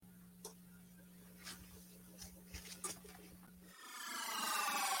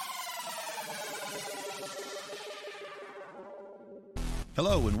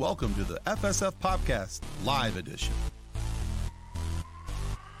Hello and welcome to the FSF PopCast Live Edition.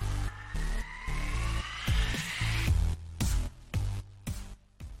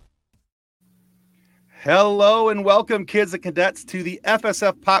 Hello and welcome, kids and cadets, to the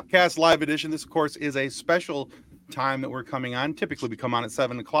FSF PopCast Live Edition. This, of course, is a special time that we're coming on. Typically, we come on at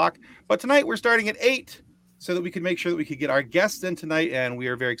 7 o'clock, but tonight we're starting at 8 so that we can make sure that we could get our guests in tonight, and we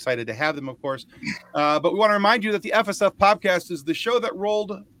are very excited to have them, of course. But we want to remind you that the FSF PopCast is the show that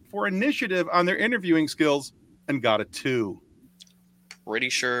rolled for initiative on their interviewing skills and got a 2. Pretty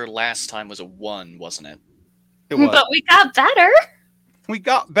sure last time was a 1, wasn't it? It was. But we got better. We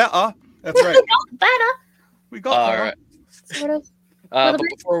got better. That's right. We got better. We got better. Right. But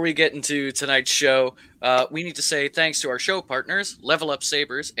before we get into tonight's show, we need to say thanks to our show partners, Level Up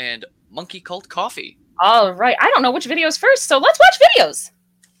Sabers and Monkey Cult Coffee. All right. I don't know which video's first, so let's watch videos.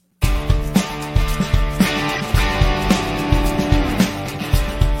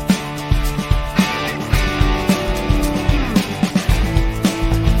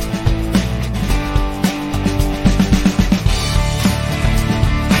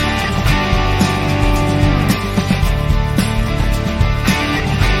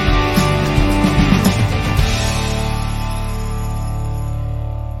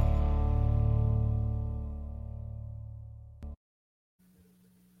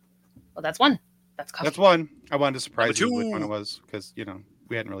 Well, that's one. That's coffee. That's one. I wanted to surprise you with which one it was because, you know,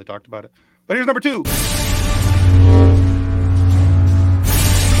 we hadn't really talked about it. But here's number 2.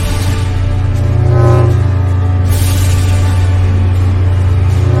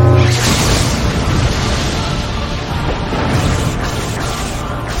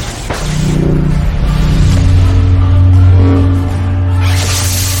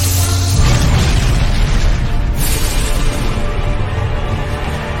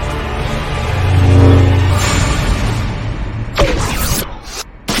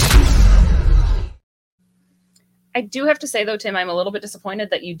 I do have to say, though, Tim, I'm a little bit disappointed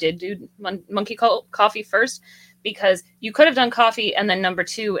that you did do Monkey Cult Coffee first, because you could have done coffee and then number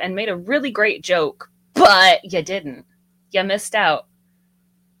 2 and made a really great joke, but you didn't. You missed out.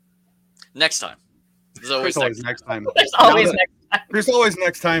 Next time. There's always next time. There's always next time. There's always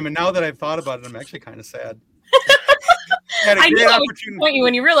next time, and now that I've thought about it, I'm actually kind of sad. I knew I would disappoint you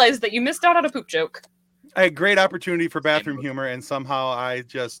when you realized that you missed out on a poop joke. I had great opportunity for bathroom humor, and somehow I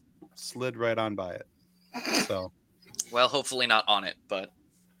just slid right on by it. So... Well, hopefully not on it, but...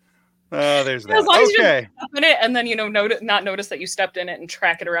 there's that. As long as you Okay. step in it and then, you know, not notice that you stepped in it and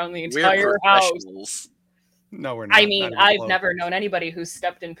track it around the entire house. No, we're not. I mean, I've never known anybody who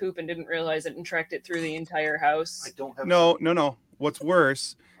stepped in poop and didn't realize it and tracked it through the entire house. I don't have No. What's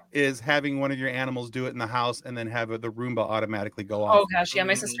worse is having one of your animals do it in the house and then have the Roomba automatically go off. Oh gosh, yeah,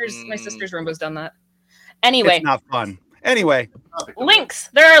 my sister's Roomba's done that. Anyway, It's not fun. Anyway, links.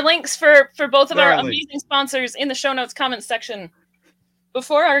 There are links for both of There our are amazing sponsors in the show notes comments section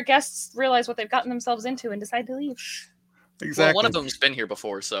before our guests realize what they've gotten themselves into and decide to leave. exactly. Well, one of them's been here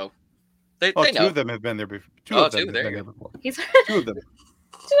before, so they Two know. of them have been there before. Two Oh, of them two, have there been you there go. before. He's Two of them.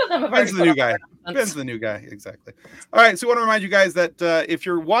 two of them have Ben's already the new put guy. up their Ben's the new guy. Exactly. All right. So I want to remind you guys that if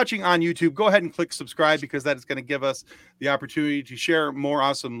you're watching on YouTube, go ahead and click subscribe, because that is going to give us the opportunity to share more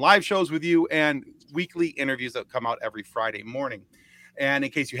awesome live shows with you and weekly interviews that come out every Friday morning. And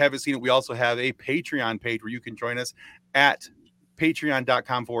in case you haven't seen it, we also have a Patreon page where you can join us at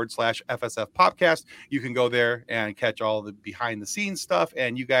patreon.com/FSF Popcast. You can go there and catch all the behind the scenes stuff,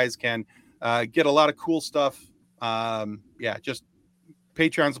 and you guys can get a lot of cool stuff. Just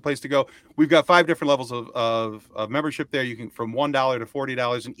Patreon's the place to go. We've got 5 different levels of membership there. You can from $1 to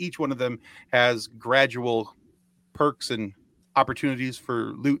 $40, and each one of them has gradual perks and opportunities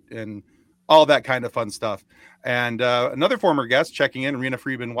for loot and all that kind of fun stuff. And another former guest checking in, Rena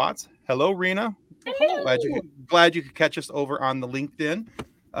Friedman Watts. Hello, Rena. Hello. Glad you could catch us over on the LinkedIn.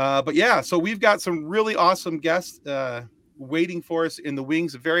 But yeah, so we've got some really awesome guests waiting for us in the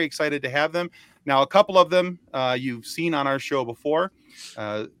wings. Very excited to have them. Now, a couple of them you've seen on our show before.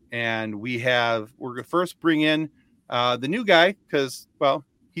 And we're going to first bring in the new guy because, well,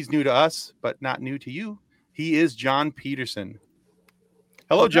 he's new to us, but not new to you. He is John Peterson.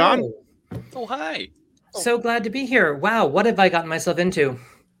 Hello, John. Oh, hi. So glad to be here. Wow, what have I gotten myself into?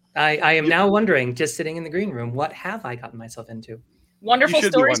 I am now wondering, just sitting in the green room, what have I gotten myself into? Wonderful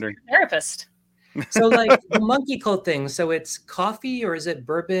stories from your therapist. So like the monkey cult thing, so it's coffee or is it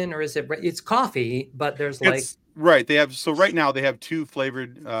bourbon or it's coffee, but there's like... Right. Right now they have 2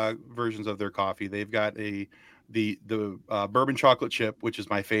 flavored versions of their coffee. They've got the bourbon chocolate chip, which is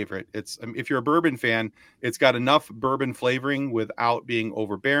my favorite. It's if you're a bourbon fan, it's got enough bourbon flavoring without being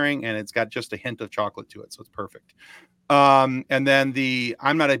overbearing, and it's got just a hint of chocolate to it, so it's perfect. And then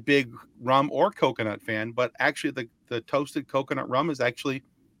I'm not a big rum or coconut fan, but actually the toasted coconut rum is actually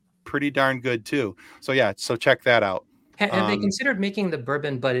pretty darn good too. So yeah, so check that out. Have they considered making the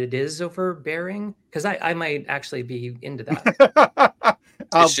bourbon, but it is overbearing? Because I might actually be into that.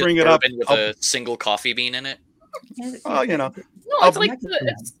 I'll bring it up with a single coffee bean in it. Oh, you know, no,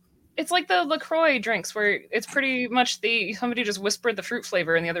 it's like the LaCroix drinks where it's pretty much somebody just whispered the fruit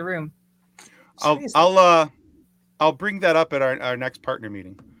flavor in the other room. I'll bring that up at our next partner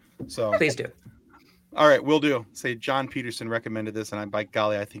meeting. So please do. All right, we'll do. Say John Peterson recommended this, and by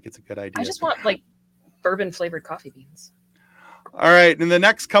golly, I think it's a good idea. I just want like bourbon flavored coffee beans. All right, and the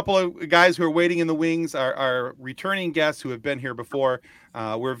next couple of guys who are waiting in the wings are returning guests who have been here before.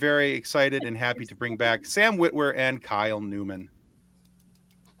 We're very excited and happy to bring back Sam Witwer and Kyle Newman.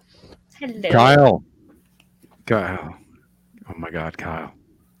 Hello. Kyle. Oh my God, Kyle.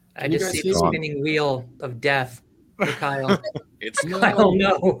 I just see the spinning wheel of death for Kyle. Kyle,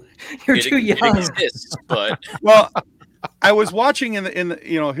 no, you're too young. It exists, but well, I was watching in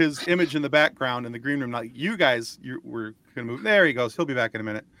the his image in the background in the green room. Like you guys, we're gonna move. There he goes. He'll be back in a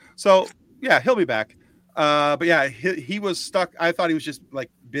minute. So yeah, he'll be back. But yeah, he was stuck. I thought he was just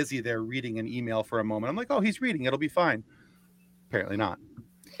like busy there reading an email for a moment. I'm like, oh, he's reading. It'll be fine. Apparently not.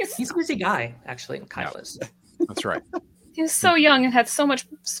 He's a busy guy, actually. Kyle is. That's right. He was so young and had so much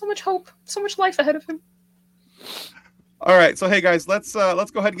hope, so much life ahead of him. All right, so hey guys, let's go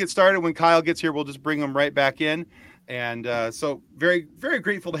ahead and get started. When Kyle gets here, we'll just bring him right back in. And so very, very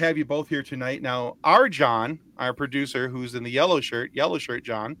grateful to have you both here tonight. Now, our John, our producer, who's in the yellow shirt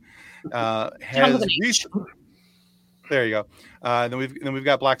John, has there you go. Then we've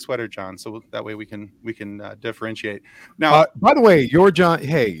got black sweater John, so that way we can differentiate. Now, by the way, your John,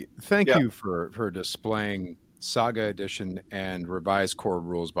 hey, thank you for displaying Saga Edition and revised core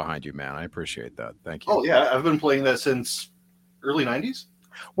rules behind you, man. I appreciate that. Thank you. Oh yeah, I've been playing that since early 90s.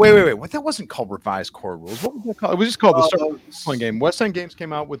 Wait. What? That wasn't called revised core rules. What was that called? It was just called the Star Wars game. West End Games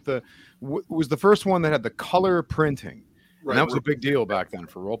came out with was the first one that had the color printing. Right. And that was a big deal back then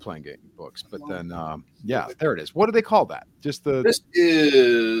for role-playing game books. But then, there it is. What do they call that? This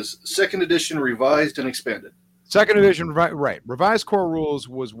is second edition, revised and expanded. Second edition, right. Revised core rules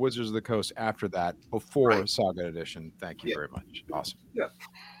was Wizards of the Coast after that, before Saga Edition. Thank you very much. Awesome. Yeah.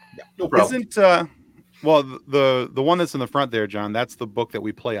 No problem. Isn't the one that's in the front there, John? That's the book that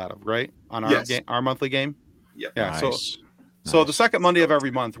we play out of, right? On our our monthly game. Yeah. Nice. So the second Monday of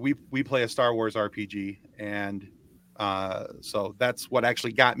every month, we play a Star Wars RPG, and so that's what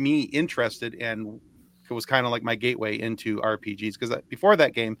actually got me interested, and it was kind of like my gateway into RPGs, because before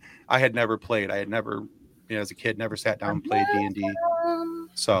that game, I had never played. I had never. As a kid, never sat down and played D&D.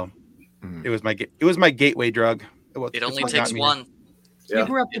 So it was my gateway drug. It only takes one. You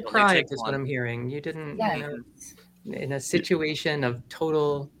grew up deprived, is what I'm hearing. You didn't, in a situation of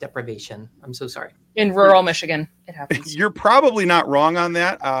total deprivation. I'm so sorry. In rural Michigan, it happens. You're probably not wrong on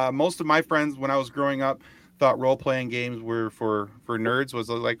that. Most of my friends, when I was growing up, thought role-playing games were for nerds. Was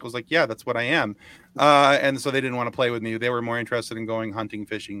like, yeah, that's what I am. And so they didn't want to play with me. They were more interested in going hunting,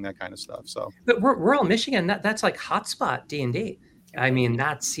 fishing, that kind of stuff. So, but rural Michigan, that's like hotspot D&D. I mean,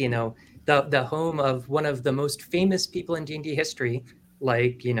 that's the home of one of the most famous people in D&D history.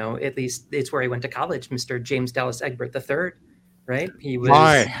 Like, at least it's where I went to college, Mr. James Dallas Egbert III, right? He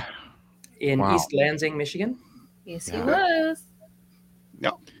was in East Lansing, Michigan. Yes, he was.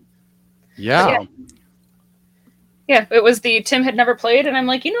 No. Yeah. Yeah, it was Tim had never played, and I'm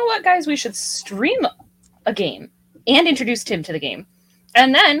like, you know what, guys, we should stream a game and introduce Tim to the game.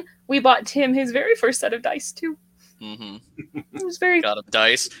 And then we bought Tim his very first set of dice, too. Mm-hmm. It was very... Got him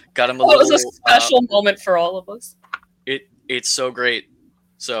dice. Got him a little... It was a special moment for all of us. It's so great.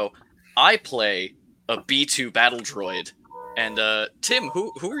 So, I play a B2 battle droid. And, Tim,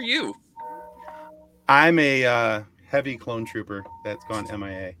 who are you? I'm a heavy clone trooper that's gone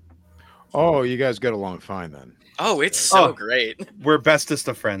MIA. Oh, you guys get along fine, then. Oh, it's so great. We're bestest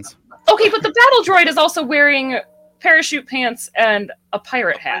of friends. Okay, but the battle droid is also wearing parachute pants and a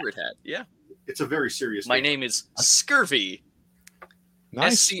pirate hat. Yeah. It's a very serious My name is Scurvy.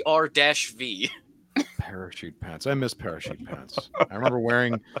 Nice. SCR-V. Parachute pants. I miss parachute pants. I remember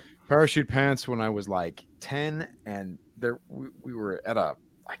wearing parachute pants when I was like 10, and we were at a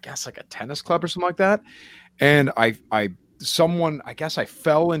tennis club or something like that. And I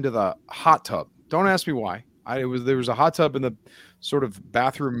fell into the hot tub. Don't ask me why. There was a hot tub in the sort of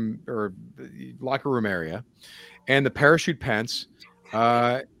bathroom or locker room area, and the parachute pants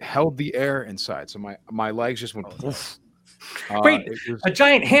held the air inside. So my legs just went poof. Wait, a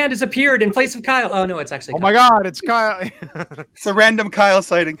giant hand has appeared in place of Kyle. Oh no, it's actually Kyle. My God, it's Kyle. It's a random Kyle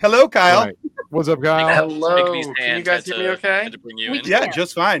sighting. Hello, Kyle. Right. What's up, Kyle? Hello. Bigby's Can hand you guys had hear me okay? had to bring you We in. Yeah,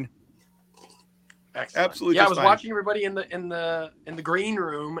 just fine. Excellent. Absolutely. Yeah, I just was fine. watching everybody in the green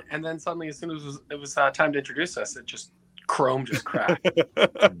room, and then suddenly, as soon as it was time to introduce us, Chrome just cracked.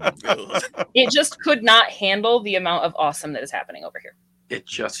 It just could not handle the amount of awesome that is happening over here. It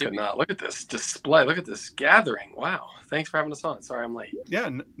just could not. Look at this display. Look at this gathering. Wow. Thanks for having us on. Sorry, I'm late. Yeah,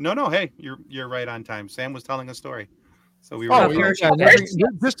 no. Hey, you're right on time. Sam was telling a story, so we were. Oh, Parachute yeah, pants.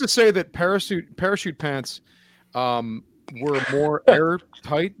 just to say that parachute pants were more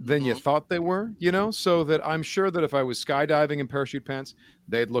airtight than you thought they were, so that I'm sure that if I was skydiving in parachute pants,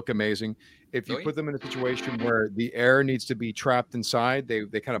 they'd look amazing. If you put them in a situation where the air needs to be trapped inside, they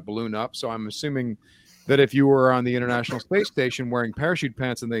kind of balloon up. So I'm assuming that if you were on the International Space Station wearing parachute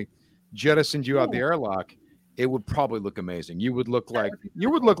pants and they jettisoned you out the airlock, it would probably look amazing. You would look like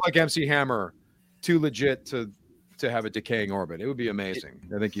MC Hammer, too legit to have a decaying orbit. It would be amazing.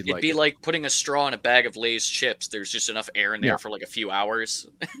 I think you'd It'd be like putting a straw in a bag of Lay's chips. There's just enough air in there for like a few hours.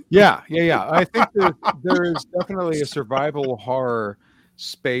 Yeah. I think there is definitely a survival horror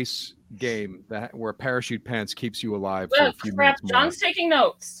space game where parachute pants keeps you alive for a few minutes more. John's taking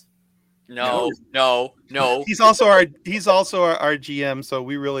notes. No. He's also our GM, so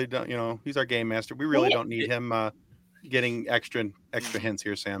we really don't. He's our game master. We really don't need him getting extra hints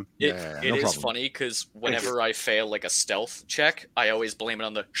here, Sam. It is funny because whenever I fail like a stealth check, I always blame it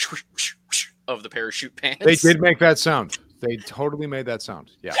on the of the parachute pants. They did make that sound. They totally made that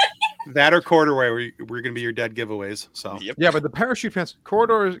sound. Yeah. That or corduroy, we're going to be your dead giveaways. So Yeah, but the parachute pants,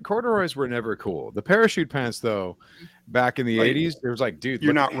 corduroys were never cool. The parachute pants, though, back in the 80s, it was like, dude,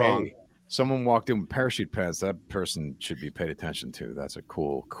 you're not wrong. Someone walked in with parachute pants. That person should be paid attention to. That's a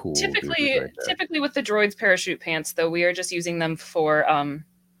cool. Typically with the droids' parachute pants, though, we are just using them for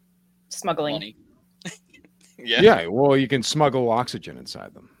smuggling. Money. Yeah. Well, you can smuggle oxygen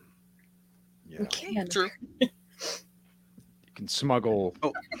inside them. Yeah. True. You can smuggle.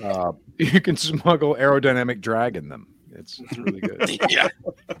 You can smuggle aerodynamic drag in them. It's really good. Yeah.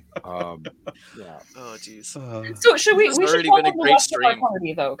 Yeah. Oh, jeez. So should we? It's We should already call been a the great rest of our stream.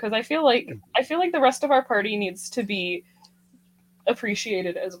 party though, because I feel like the rest of our party needs to be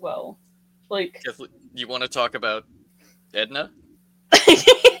appreciated as well. Like, You want to talk about Edna?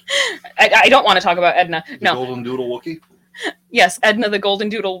 I don't want to talk about Edna. No. Golden Doodle Wookiee. Yes, Edna, the Golden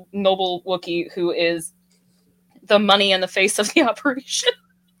Doodle noble Wookiee, who is the money and the face of the operation.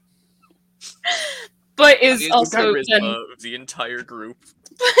 But is also of the entire group.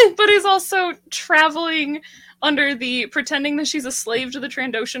 but is also traveling under the pretending that she's a slave to the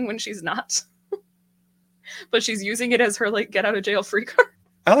Trandoshan when she's not. But she's using it as her like get out of jail free card.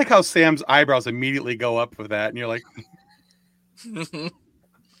 I like how Sam's eyebrows immediately go up with that, and you're like,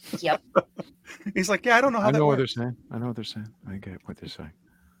 Yep. He's like, yeah, I don't know how. I know what works. they're saying. I know what they're saying. I get what they're saying.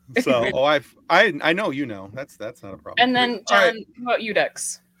 So, I know you know. That's not a problem. And then John, right. what about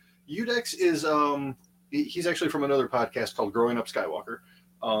Udex? Udex is he's actually from another podcast called Growing Up Skywalker,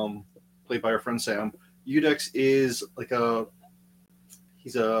 played by our friend Sam. Udex is like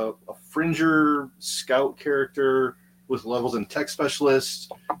he's a fringer scout character with levels in tech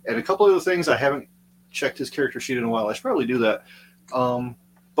specialist and a couple other things. I haven't checked his character sheet in a while. I should probably do that.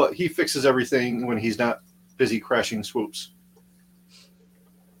 But he fixes everything when he's not busy crashing swoops.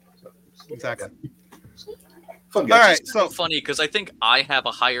 Exactly. Fun guy. All right, So funny because I think I have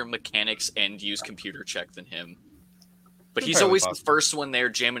a higher mechanics and use computer check than him. But he's Entirely always possible. the first one there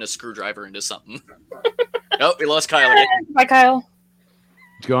jamming a screwdriver into something. Oh, we lost Kyle again. Bye, Kyle.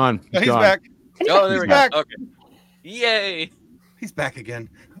 It's gone. He's gone. back. Oh, there He's we back. go. Okay. Yay. He's back again.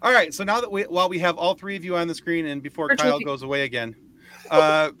 All right. So now that while we have all three of you on the screen, and before We're Kyle joking. goes away again,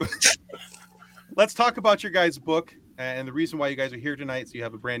 let's talk about your guys' book and the reason why you guys are here tonight. So you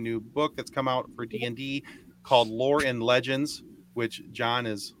have a brand new book that's come out for D&D called Lore and Legends, which John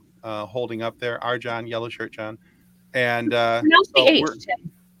is holding up there. Our John, yellow shirt John, and Pronounce the so H, we're-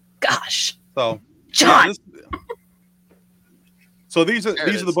 Tim. Gosh. so John. yeah, so these are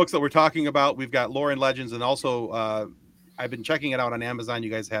the books that we're talking about. We've got Lore and Legends, and also I've been checking it out on Amazon. You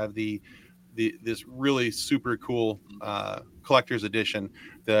guys have this really super cool collector's edition,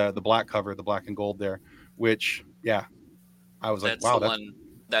 the black cover, the black and gold there, which I was like, wow,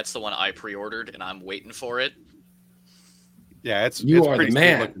 that's the one I pre-ordered and I'm waiting for it. Yeah, it's You it's are pretty the sweet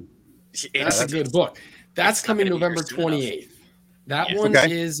man. looking. That's a good book. That's it's coming gonna be here November soon enough. 28th. That Yeah. one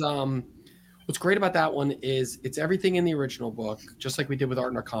Okay. is What's great about that one is it's everything in the original book, just like we did with Art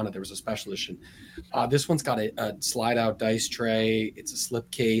and Arcana. There was a special edition. This one's got a slide-out dice tray. It's a slip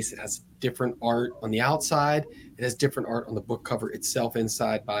case. It has different art on the outside. It has different art on the book cover itself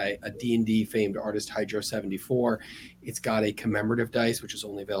inside by a D&D famed artist, Hydro74. It's got a commemorative dice, which is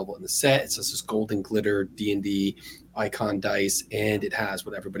only available in the set. It's just this golden glitter D&D icon dice, and it has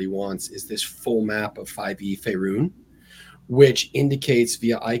what everybody wants is this full map of 5e Faerun, which indicates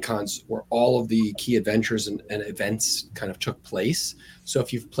via icons where all of the key adventures and events kind of took place. So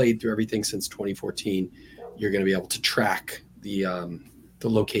if you've played through everything since 2014, you're going to be able to track the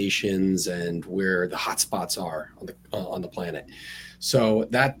locations and where the hotspots are on the planet. So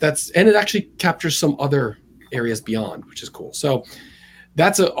that's and it actually captures some other areas beyond, which is cool. So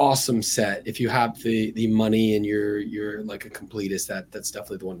that's an awesome set. If you have the money and you're like a completist, that's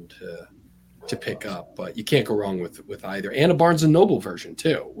definitely the one to pick up. But you can't go wrong with either. And a Barnes & Noble version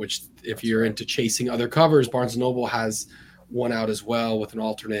too, which if you're into chasing other covers, Barnes & Noble has one out as well with an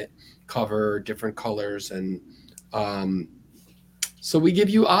alternate cover, different colors. And so we give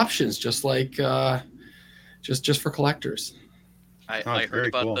you options just like just for collectors. I heard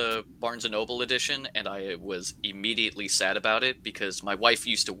about the Barnes & Noble edition, and I was immediately sad about it because my wife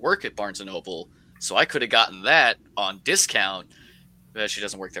used to work at Barnes & Noble, so I could have gotten that on discount, but she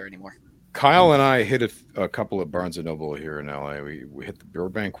doesn't work there anymore. Kyle and I hit a couple of Barnes & Noble here in LA. We hit the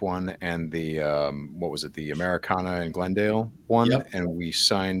Burbank one and the the Americana in Glendale one, and we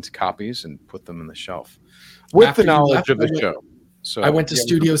signed copies and put them in the shelf with After the knowledge of the show. So I went to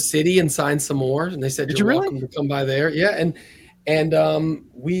Studio City and signed some more, and they said you're welcome to come by there. Yeah, and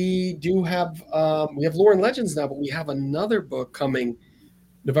we do have Lore and Legends now, but we have another book coming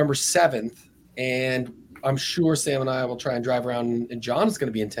November 7th, and I'm sure Sam and I will try and drive around, and John is going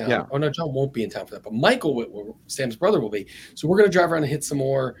to be in town. Yeah. Oh, no, John won't be in town for that, but Michael Witwer, Sam's brother, will be. So we're going to drive around and hit some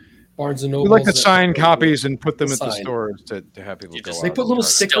more Barnes & Noble. We like to sign copies and put them at the stores to have people go out. They put little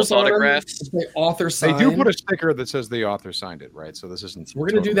stickers on autographs. The author sign. They do put a sticker that says the author signed it, right? So this isn't. So we're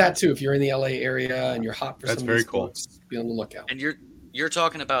going to do that too. If you're in the LA area and you're hot for some of these books, be on the lookout. And you're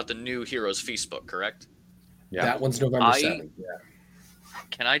talking about the new Heroes Feast book, correct? Yeah. That one's November 7th.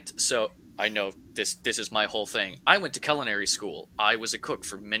 Yeah. So I know this is my whole thing. I went to culinary school. I was a cook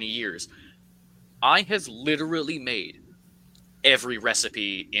for many years. I have literally made every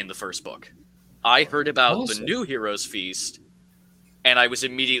recipe in the first book. I heard about the new Heroes Feast, and I was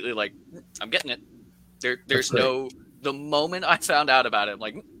immediately like, I'm getting it. There's the moment I found out about it, I'm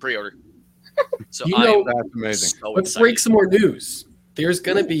like, pre-order. So that's amazing. So let's break some more news. There's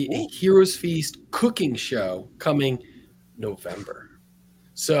going to be a Heroes Feast cooking show coming November.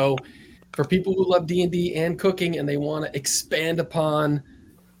 So for people who love D&D and cooking and they want to expand upon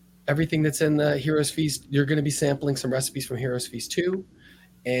everything that's in the Heroes Feast, you're going to be sampling some recipes from Heroes Feast 2.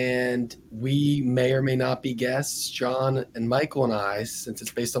 And we may or may not be guests, John and Michael and I, since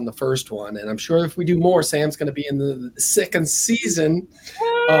it's based on the first one. And I'm sure if we do more, Sam's going to be in the second season.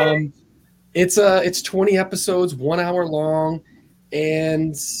 It's 20 episodes, 1 hour long.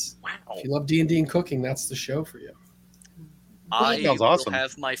 And if you love D&D and cooking, that's the show for you. I will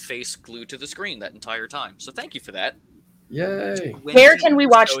have my face glued to the screen that entire time. So thank you for that. Yay. Where can we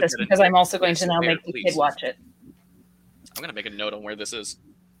watch this? Because I'm also going to now make the kid watch it. I'm going to make a note on where this is.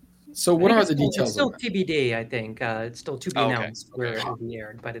 So what are the details? It's still TBD, I think. It's still to be announced where it will be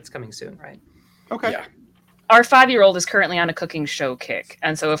aired, but it's coming soon, right? Okay. Yeah. Our 5-year-old is currently on a cooking show kick.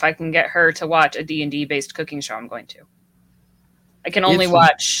 And so if I can get her to watch a D&D based cooking show, I'm going to. I can only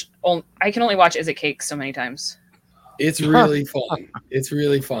watch Is It Cake so many times. It's really fun. It's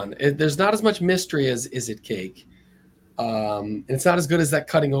really fun. There's not as much mystery as Is It Cake. And it's not as good as that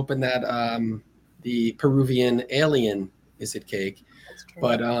cutting open that the Peruvian alien Is It Cake.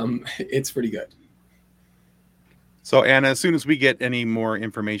 But it's pretty good. So, Anna, as soon as we get any more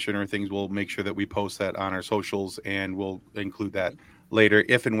information or things, we'll make sure that we post that on our socials, and we'll include that later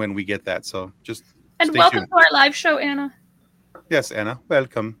if and when we get that. So just stay welcome to our live show, Anna. Yes, Anna,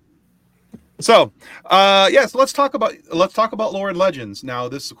 welcome. So, so let's talk about Lore and Legends. Now,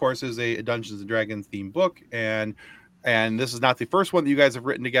 this, of course, is a Dungeons and Dragons themed book, and this is not the first one that you guys have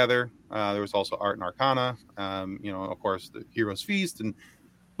written together. There was also Art and Arcana, of course, the Heroes Feast,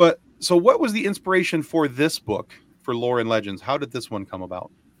 so what was the inspiration for this book for Lore and Legends? How did this one come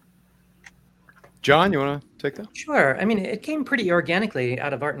about? John, you want to take that? Sure. I mean, it came pretty organically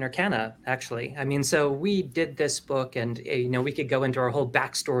out of Art and Arcana, actually. I mean, so we did this book and, we could go into our whole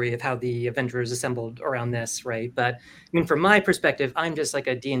backstory of how the Avengers assembled around this, right? But, I mean, from my perspective, I'm just like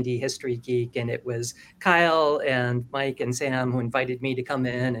a D&D history geek, and it was Kyle and Mike and Sam who invited me to come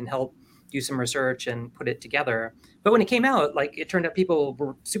in and help do some research and put it together. But when it came out, it turned out people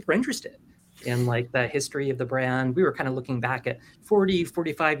were super interested. in like the history of the brand. We were kind of looking back at 40,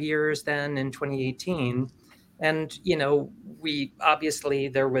 45 years then in 2018. And, you know, we obviously,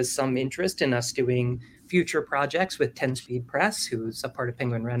 there was some interest in us doing future projects with 10 Speed Press, who's a part of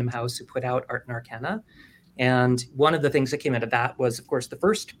Penguin Random House, who put out Art and Arcana. And one of the things that came out of that was, of course, the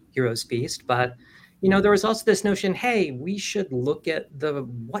first Heroes Feast. But, you know, there was also this notion, hey, we should look at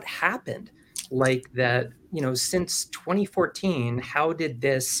what happened. Like that, you know, since 2014, how did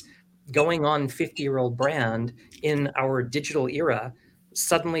this going on 50-year-old brand in our digital era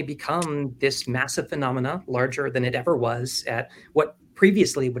suddenly become this massive phenomena, larger than it ever was at what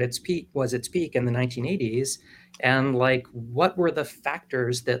previously was its peak in the 1980s? And like, what were the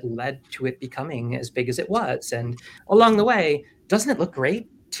factors that led to it becoming as big as it was? And along the way, doesn't it look great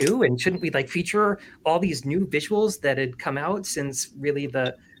too? And shouldn't we like feature all these new visuals that had come out since really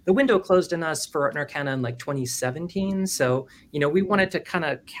the window closed on us for Art and Arcana in like 2017? So, you know, we wanted to kind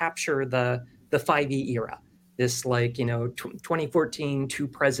of capture the 5e era, this like, you know, 2014 to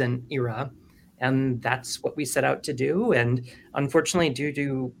present era. And that's what we set out to do. And unfortunately, due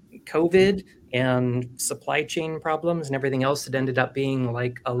to COVID and supply chain problems and everything else, it ended up being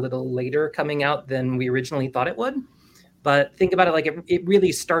like a little later coming out than we originally thought it would. But think about it, like it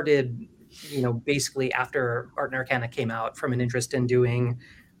really started, you know, basically after Art and Arcana came out, from an interest in doing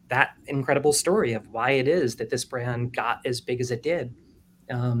that incredible story of why it is that this brand got as big as it did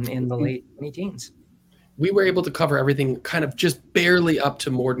in the late 20-teens. We were able to cover everything kind of just barely up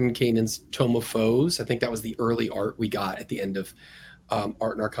to Mordenkainen's Tome of Foes. I think that was the early art we got at the end of Art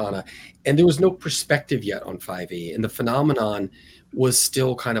and Arcana. And there was no perspective yet on 5e, and the phenomenon was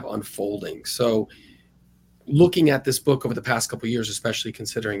still kind of unfolding. So looking at this book over the past couple of years, especially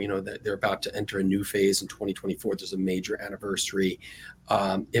considering, you know, that they're about to enter a new phase in 2024, there's a major anniversary.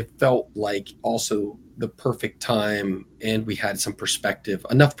 It felt like also the perfect time, and we had some perspective,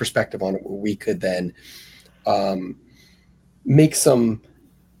 enough perspective on it where we could then make some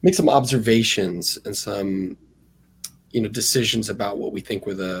observations and some, you know, decisions about what we think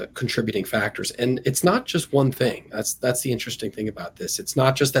were the contributing factors. And it's not just one thing. That's the interesting thing about this. It's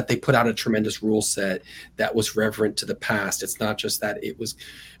not just that they put out a tremendous rule set that was reverent to the past. It's not just that it was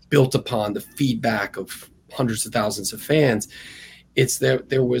built upon the feedback of hundreds of thousands of fans. It's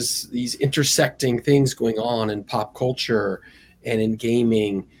there was these intersecting things going on in pop culture and in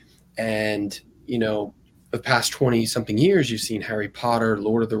gaming. And, you know, the past 20 something years, you've seen Harry Potter,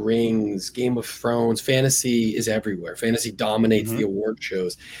 Lord of the Rings, Game of Thrones. Fantasy is everywhere. Fantasy dominates the award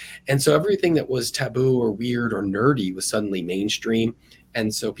shows. And so everything that was taboo or weird or nerdy was suddenly mainstream.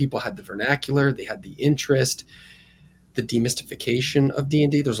 And so people had the vernacular, they had the interest, the demystification of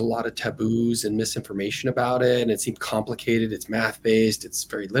D&D. There's a lot of taboos and misinformation about it, and it seemed complicated. It's math-based. It's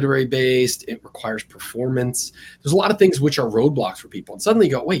very literary-based. It requires performance. There's a lot of things which are roadblocks for people. And suddenly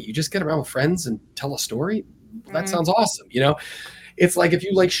you go, wait, you just get around with friends and tell a story? That sounds awesome, you know? It's like if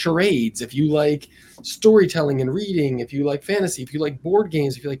you like charades, if you like storytelling and reading, if you like fantasy, if you like board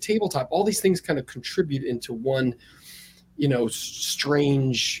games, if you like tabletop, all these things kind of contribute into one, you know,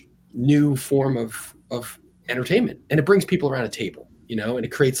 strange new form of entertainment, and it brings people around a table, you know, and it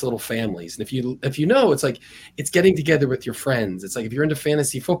creates little families. And if you know, it's like it's getting together with your friends. It's like if you're into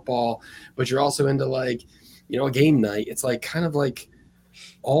fantasy football, but you're also into like, you know, a game night, it's like kind of like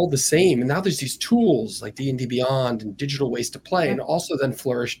all the same. And now there's these tools like D&D Beyond and digital ways to play, and also then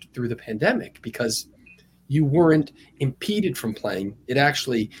flourished through the pandemic because you weren't impeded from playing. It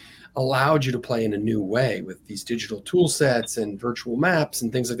actually allowed you to play in a new way with these digital tool sets and virtual maps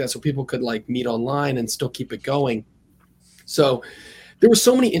and things like that. So people could like meet online and still keep it going. So there were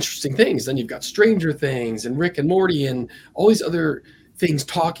so many interesting things. Then you've got Stranger Things and Rick and Morty and all these other things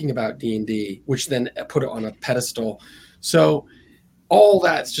talking about D&D, which then put it on a pedestal. So all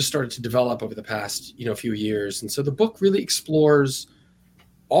that's just started to develop over the past, you know, few years. And so the book really explores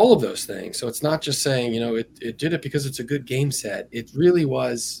all of those things. So it's not just saying, you know, it did it because it's a good game set. It really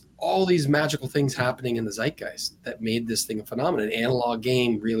was all these magical things happening in the zeitgeist that made this thing a phenomenon. An analog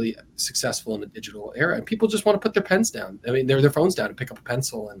game really successful in a digital era. And people just want to put their pens down. I mean, their phones down and pick up a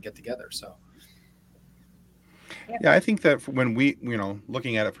pencil and get together. So. Yeah, I think that when we, you know,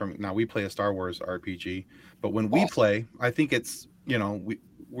 looking at it from now, we play a Star Wars RPG, but when we play, I think it's, you know,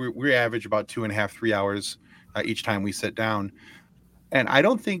 we average about 2.5, 3 hours each time we sit down. And I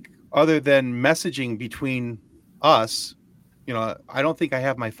don't think, other than messaging between us, you know, I don't think I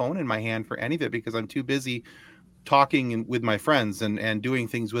have my phone in my hand for any of it because I'm too busy talking with my friends and doing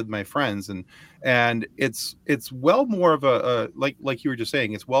things with my friends. And it's well more of a like you were just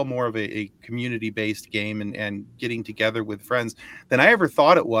saying, it's well more of a community-based game and getting together with friends than I ever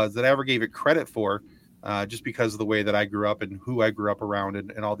thought it was, that I ever gave it credit for. just because of the way that I grew up and who I grew up around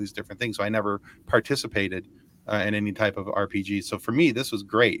and all these different things. So I never participated in any type of RPG. So for me, this was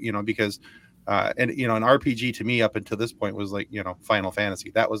great, because an RPG to me up until this point was like, Final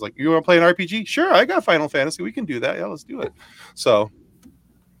Fantasy. That was like, you want to play an RPG? Sure, I got Final Fantasy. We can do that. Yeah, let's do it. So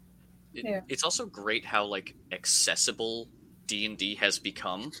it's also great how like accessible D&D has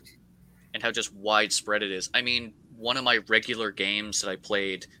become and how just widespread it is. I mean, one of my regular games that I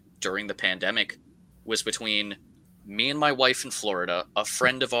played during the pandemic was between me and my wife in Florida, a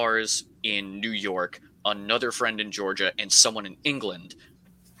friend of ours in New York, another friend in Georgia, and someone in England.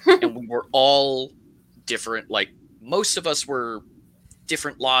 And we were all different. Like, most of us were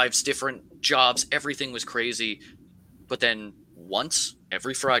different lives, different jobs. Everything was crazy. But then once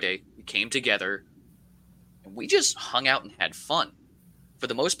every Friday, we came together and we just hung out and had fun. For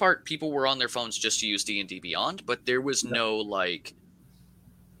the most part, people were on their phones just to use D&D Beyond, but there was no, like...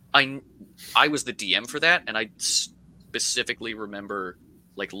 I was the DM for that, and I specifically remember,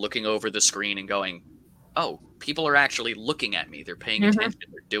 like, looking over the screen and going, oh, people are actually looking at me. They're paying attention.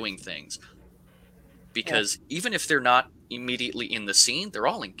 They're doing things. Because even if they're not immediately in the scene, they're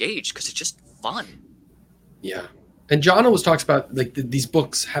all engaged because it's just fun. Yeah. And John always talks about like these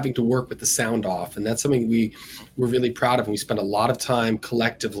books having to work with the sound off, and that's something we're really proud of. And we spend a lot of time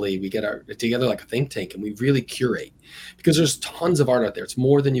collectively. We get together like a think tank, and we really curate because there's tons of art out there. It's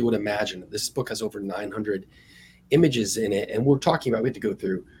more than you would imagine. This book has over 900 images in it, and we're talking about we had to go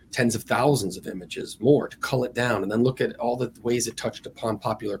through tens of thousands of images more to cull it down, and then look at all the ways it touched upon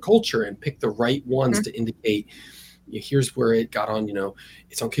popular culture and pick the right ones to indicate. Here's where it got on,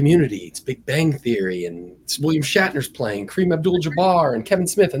 it's on Community, it's Big Bang Theory, and it's William Shatner's playing, Kareem Abdul-Jabbar and Kevin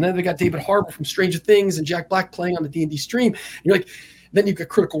Smith, and then they got David Harbour from Stranger Things and Jack Black playing on the D&D stream. And you're like, then you've got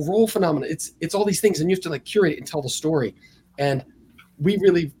Critical Role phenomena. It's all these things, and you have to like curate it and tell the story. And we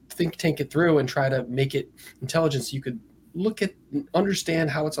really think tank it through and try to make it intelligent so you could look at, understand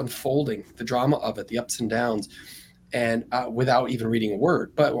how it's unfolding, the drama of it, the ups and downs, and without even reading a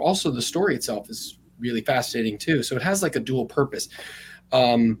word. But also the story itself is really fascinating too. So it has like a dual purpose,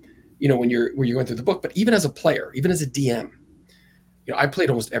 when you're going through the book, but even as a player, even as a DM, I played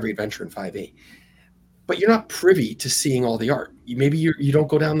almost every adventure in 5e, but you're not privy to seeing all the art. Maybe you don't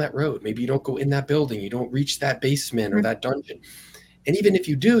go down that road. Maybe you don't go in that building. You don't reach that basement or that dungeon. And even if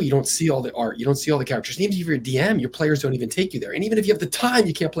you do, you don't see all the art. You don't see all the characters. And even if you're a DM, your players don't even take you there. And even if you have the time,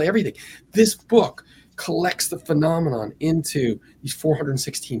 you can't play everything. This book collects the phenomenon into these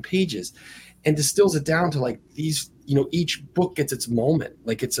 416 pages and distills it down to like these, each book gets its moment.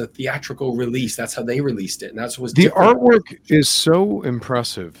 Like it's a theatrical release. That's how they released it. And that's what's the different. Artwork is so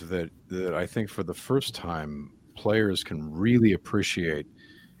impressive that I think for the first time, players can really appreciate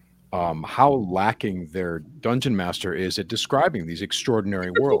how lacking their dungeon master is at describing these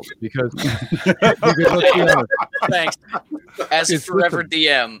extraordinary worlds. Because let's be honest, thanks. As a forever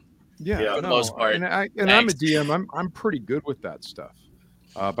DM, for the most part. And I'm a DM. I'm pretty good with that stuff.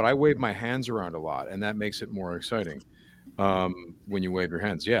 But I wave my hands around a lot, and that makes it more exciting when you wave your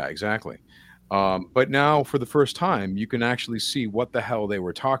hands. Yeah, exactly. But now, for the first time, you can actually see what the hell they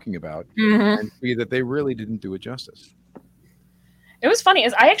were talking about and see that they really didn't do it justice. It was funny,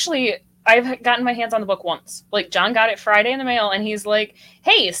 I've gotten my hands on the book once. Like, John got it Friday in the mail, and he's like,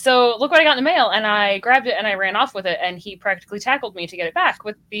 hey, so look what I got in the mail. And I grabbed it, and I ran off with it, and he practically tackled me to get it back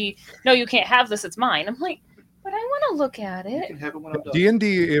with the, no, you can't have this, it's mine. I'm like, but I want to look at it. You can have it when I'm done.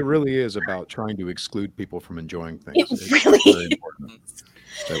 D&D, it really is about trying to exclude people from enjoing things. It really is.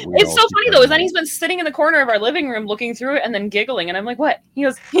 It's so funny, though, is then he's been sitting in the corner of our living room looking through it and then giggling, and I'm like, what? He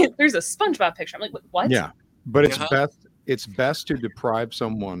goes, there's a SpongeBob picture. I'm like, what? Yeah, but it's best to deprive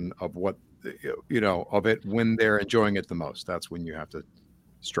someone of what, of it when they're enjoying it the most. That's when you have to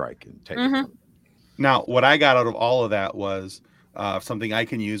strike and take it. Now, what I got out of all of that was something I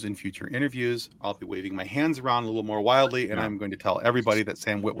can use in future interviews. I'll be waving my hands around a little more wildly, and I'm going to tell everybody that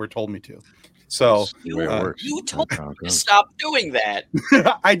Sam Witwer told me to. So you told me to stop doing that.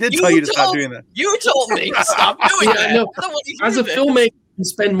 I did tell you to stop doing that. You told me to stop doing that. No. As a filmmaker, you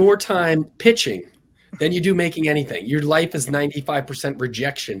spend more time pitching than you do making anything. Your life is 95%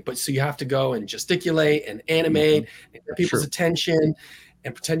 rejection, but so you have to go and gesticulate and animate and get people's attention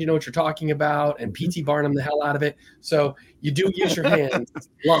and pretend you know what you're talking about and P.T. Barnum the hell out of it. So you do use your hands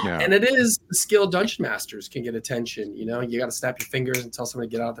a lot. And it is the skilled dungeon masters can get attention. You got to snap your fingers and tell somebody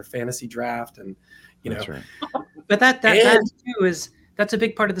to get out their fantasy draft. And, That's right. But that too that's a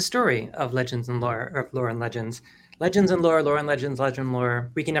big part of the story of Legends and Lore, or Lore and Legends. Legends and Lore, Lore and Legends, Legend and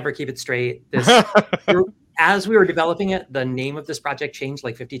Lore. We can never keep it straight. As we were developing it, the name of this project changed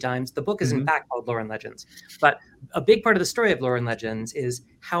like 50 times. The book is in fact called Lore and Legends. But a big part of the story of Lore and Legends is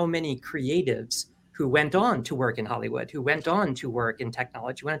how many creatives who went on to work in Hollywood, who went on to work in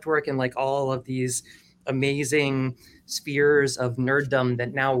technology, went to work in like all of these amazing spheres of nerddom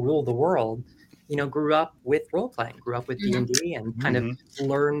that now rule the world, grew up with role playing, grew up with D&D, and kind of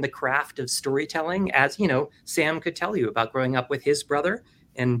learned the craft of storytelling, as Sam could tell you about growing up with his brother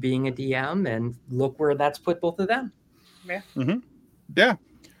and being a DM, and look where that's put both of them. Yeah.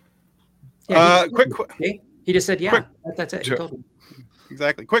 He just said, yeah, that's it. Totally.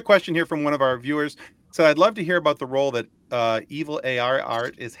 Exactly. Quick question here from one of our viewers. So I'd love to hear about the role that evil AR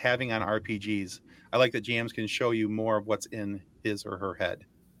art is having on RPGs. I like that GMs can show you more of what's in his or her head.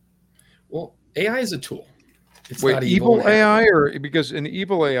 Well, AI is a tool. It's Wait, not evil AI, or because an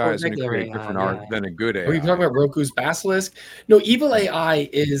evil AI is going to create different art than a good AI. Are you talking about Roku's Basilisk? No, evil AI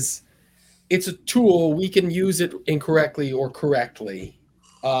it's a tool. We can use it incorrectly or correctly.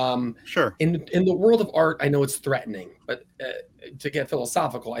 Sure. In the world of art, I know it's threatening, but to get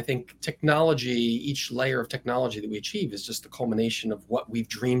philosophical, I think technology, each layer of technology that we achieve is just the culmination of what we've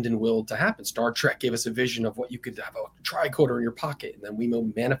dreamed and willed to happen. Star Trek gave us a vision of what you could have a tricorder in your pocket, and then we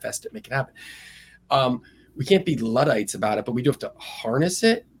will manifest it, make it happen. We can't be Luddites about it, but we do have to harness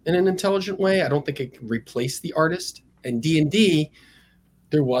it in an intelligent way. I don't think it can replace the artist. And D&D,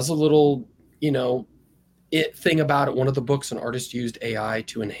 there was a little, thing about it. One of the books, an artist used AI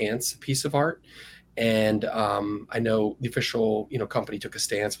to enhance a piece of art. And I know the official, company took a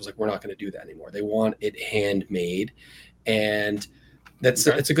stance, was like, we're not going to do that anymore. They want it handmade. And it's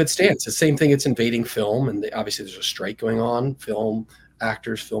a good stance. The same thing, it's invading film. And obviously there's a strike going on. Film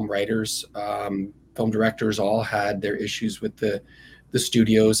actors, film writers, film directors all had their issues with the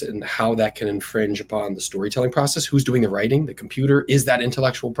studios and how that can infringe upon the storytelling process. Who's doing the writing? The computer? Is that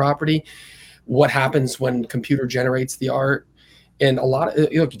intellectual property? What happens when computer generates the art? And a lot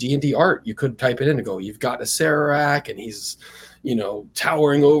of D&D art, you could type it in and go, you've got a Sararak and he's,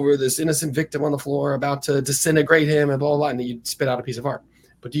 towering over this innocent victim on the floor, about to disintegrate him and blah, blah, blah, and then you spit out a piece of art.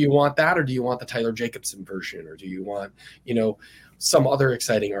 But do you want that, or do you want the Tyler Jacobson version, or do you want, some other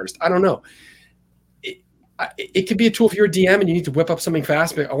exciting artist? I don't know. It could be a tool if you're a DM and you need to whip up something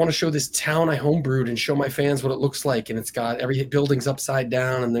fast, but I want to show this town I homebrewed and show my fans what it looks like. And it's got every building's upside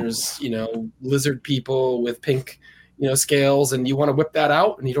down and there's, lizard people with pink, scales, and you want to whip that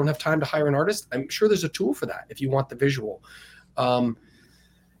out and you don't have time to hire an artist. I'm sure there's a tool for that if you want the visual. I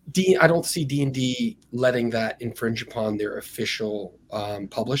don't see D&D letting that infringe upon their official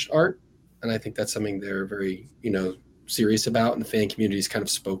published art. And I think that's something they're very, serious about, and the fan community has kind of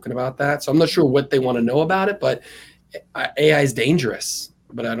spoken about that. So I'm not sure what they want to know about it, but AI is dangerous,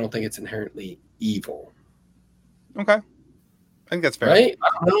 but I don't think it's inherently evil. Okay. I think that's fair. Right? I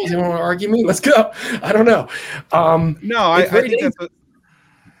don't know. Does anyone want to argue me? Let's go. I don't know. No, I think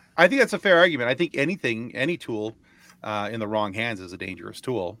that's a fair argument. I think any tool in the wrong hands is a dangerous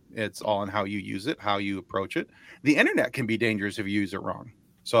tool. It's all in how you use it, how you approach it. The internet can be dangerous if you use it wrong.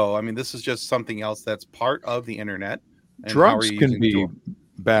 So, this is just something else that's part of the internet. Drugs can be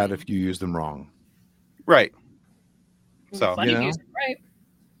bad if you use them wrong. Right. So, right.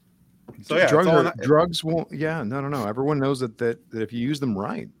 So yeah, drugs won't. Yeah, no. Everyone knows that if you use them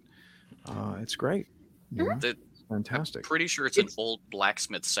right, it's great. Fantastic. I'm pretty sure it's an old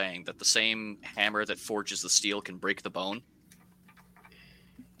blacksmith saying that the same hammer that forges the steel can break the bone.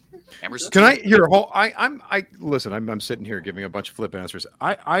 Can I hear a whole? Listen. I'm sitting here giving a bunch of flip answers.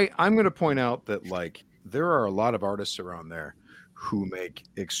 I'm going to point out that there are a lot of artists around there who make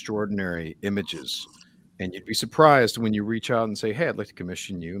extraordinary images, and you'd be surprised when you reach out and say, "Hey, I'd like to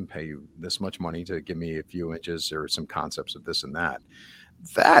commission you and pay you this much money to give me a few images or some concepts of this and that."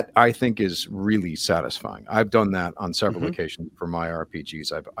 That I think is really satisfying. I've done that on several occasions for my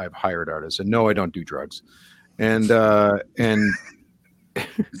RPGs. I've hired artists, and no, I don't do drugs, and but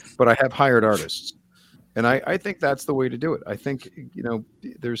I have hired artists. And I think that's the way to do it. I think,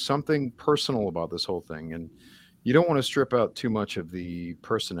 there's something personal about this whole thing, and you don't want to strip out too much of the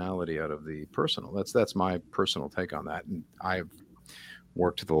personality out of the personal. That's my personal take on that. And I've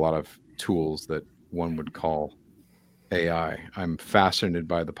worked with a lot of tools that one would call AI. I'm fascinated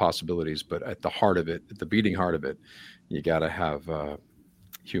by the possibilities, but at the heart of it, at the beating heart of it, you got to have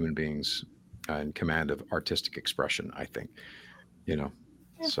human beings in command of artistic expression, I think,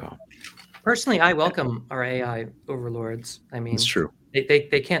 so. Personally, I welcome our AI overlords. It's true.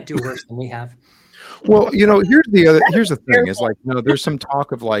 They can't do worse than we have. Well, here's the thing is there's some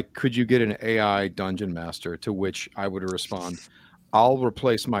talk of could you get an AI dungeon master, to which I would respond, I'll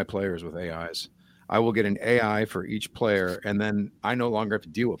replace my players with AIs. I will get an AI for each player, and then I no longer have to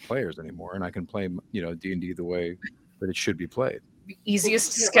deal with players anymore, and I can play, D&D the way that it should be played. The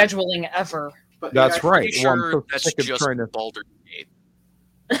easiest scheduling ever. But that's right. Sure, that's just Baldur's Gate.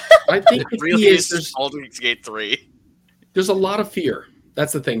 I think the Really key is is Baldur's Gate 3. there's a lot of fear.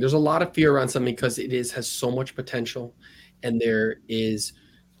 That's the thing. There's a lot of fear around something because has so much potential, and there is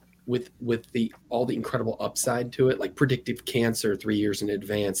with all the incredible upside to it, like predictive cancer 3 years in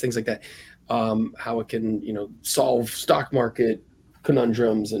advance, things like that. How it can solve stock market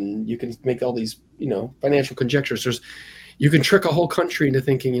conundrums, and you can make all these financial conjectures. You can trick a whole country into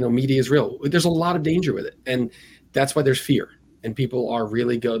thinking media is real. There's a lot of danger with it, and that's why there's fear. And people are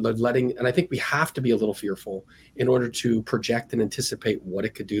really good at and I think we have to be a little fearful in order to project and anticipate what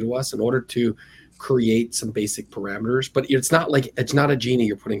it could do to us, in order to create some basic parameters. But it's not a genie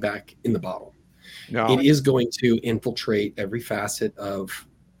you're putting back in the bottle. No. It is going to infiltrate every facet of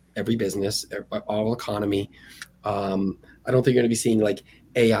every business, all economy. I don't think you're going to be seeing like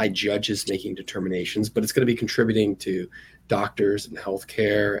AI judges making determinations, but it's going to be contributing to doctors and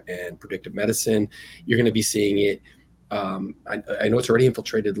healthcare and predictive medicine. You're going to be seeing it. I know it's already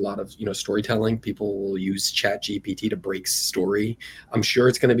infiltrated a lot of storytelling. People will use Chat GPT to break story. I'm sure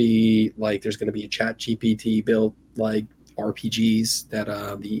it's going to be like there's going to be a Chat GPT built like RPGs that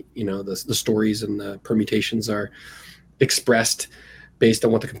the stories and the permutations are expressed based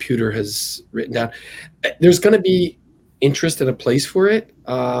on what the computer has written down. There's going to be interest and a place for it,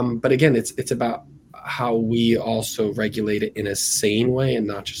 but again, it's about how we also regulate it in a sane way and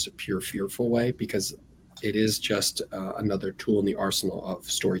not just a pure fearful way, because it is just another tool in the arsenal of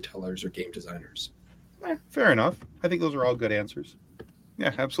storytellers or game designers. Fair enough. I think those are all good answers.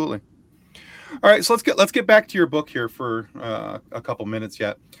 Yeah, absolutely. All right, so let's get back to your book here for a couple minutes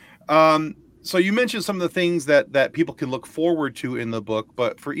yet. So you mentioned some of the things that people can look forward to in the book,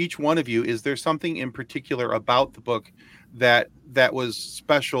 but for each one of you, is there something in particular about the book that was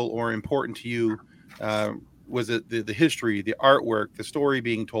special or important to you? Was it the history, the artwork, the story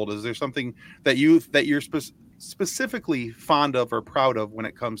being told? Is there something that you're specifically fond of or proud of when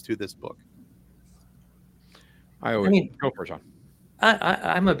it comes to this book? I mean, go for it, John.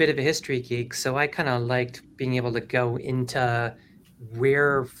 I'm a bit of a history geek, so I kind of liked being able to go into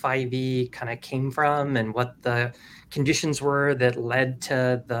where 5e kind of came from and what the conditions were that led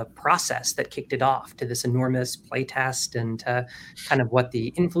to the process that kicked it off to this enormous playtest, and kind of what the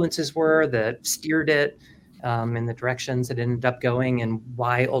influences were that steered it in the directions it ended up going, and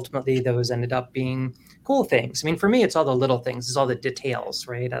why ultimately those ended up being cool things. I mean, for me, it's all the little things, it's all the details,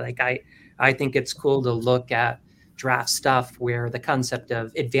 right? Like I think it's cool to look at draft stuff where the concept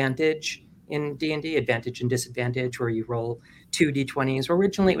of advantage in D&D, advantage and disadvantage, where you roll 2 d20s.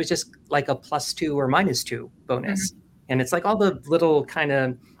 Originally, it was just like a +2 or -2 bonus. Mm-hmm. And it's like all the little kind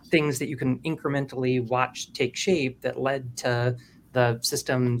of things that you can incrementally watch take shape that led to the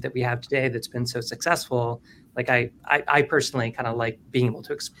system that we have today that's been so successful. Like I personally kind of like being able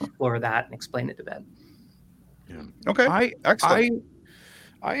to explore that and explain it a bit. Yeah. Okay. Excellent.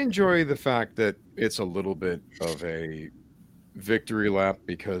 I enjoy the fact that it's a little bit of a victory lap,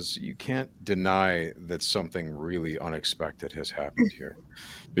 because you can't deny that something really unexpected has happened here.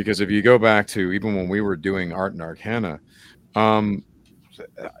 Because if you go back to even when we were doing Art and Arcana, we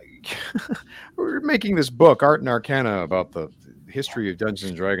were making this book, Art and Arcana, about the history of Dungeons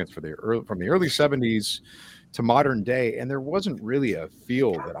and Dragons from the early 70s to modern day, and there wasn't really a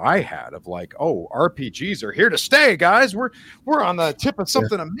feel that I had of like, oh, RPGs are here to stay, guys. We're on the tip of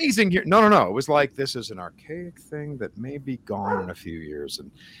something amazing here. No. It was like, this is an archaic thing that may be gone in a few years.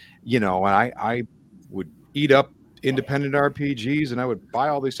 And and I would eat up independent RPGs, and I would buy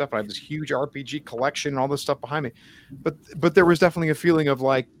all these stuff. I have this huge RPG collection and all this stuff behind me. But there was definitely a feeling of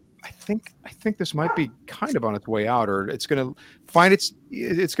like, I think this might be kind of on its way out, or it's going to find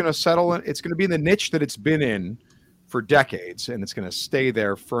it's going to settle, and it's going to be in the niche that it's been in for decades, and it's going to stay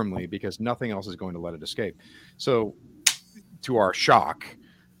there firmly because nothing else is going to let it escape. So, to our shock,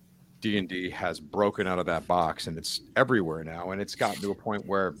 D&D has broken out of that box, and it's everywhere now, and it's gotten to a point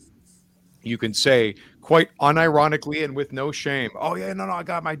where you can say quite unironically and with no shame, "Oh yeah, no, I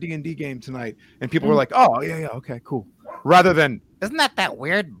got my D&D game tonight," and people were like, "Oh yeah, okay, cool," rather than, "Isn't that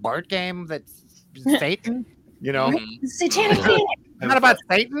weird board game that's Satan?" Satanic. Not about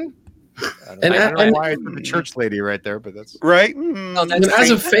Satan. I don't know why it's the church lady right there, but that's right. Oh, as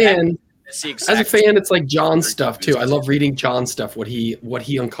a fan, it's like John's stuff too. I love reading John's stuff. What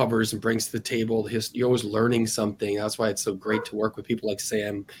he uncovers and brings to the table. You're always learning something. That's why it's so great to work with people like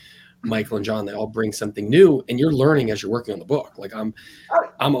Sam, Michael, and John. They all bring something new, and you're learning as you're working on the book. Like I'm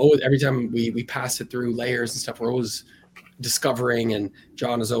always, every time we pass it through layers and stuff, we're always discovering, and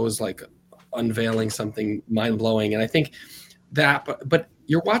John is always like unveiling something mind-blowing. And I think that, but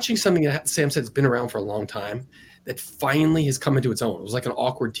you're watching something that Sam said has been around for a long time, that finally has come into its own. It was like an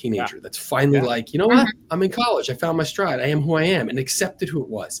awkward teenager that's finally like, you know what? I'm in college. I found my stride. I am who I am, and accepted who it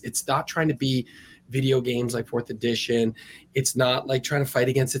was. It's not trying to be video games like 4th edition. It's not like trying to fight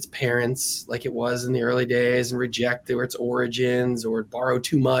against its parents like it was in the early days and reject its origins or borrow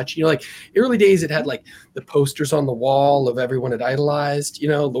too much. You know, like early days, it had like the posters on the wall of everyone it idolized. You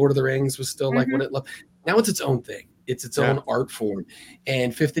know, Lord of the Rings was still like what it loved. Now it's its own thing. It's its own art form.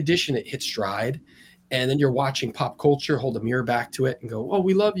 And 5th edition, it hit stride. And then you're watching pop culture hold a mirror back to it and go, oh,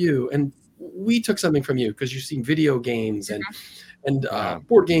 we love you. And we took something from you because you've seen video games and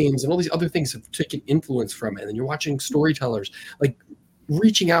board games and all these other things have taken influence from it. And then you're watching storytellers like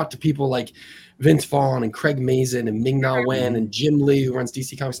reaching out to people like Vince Vaughn and Craig Mazin and Ming-Na Wen and Jim Lee, who runs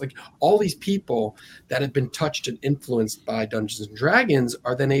DC Comics. Like all these people that have been touched and influenced by Dungeons and Dragons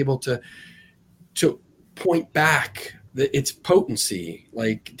are then able to point back its potency.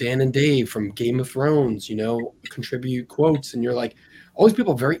 Like Dan and Dave from Game of Thrones, you know, contribute quotes, and you're like, all these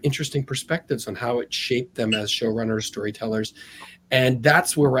people have very interesting perspectives on how it shaped them as showrunners, storytellers. And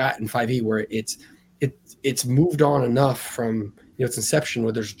that's where we're at in 5e, where it's moved on enough from its inception,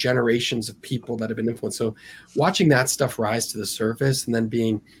 where there's generations of people that have been influenced. So watching that stuff rise to the surface and then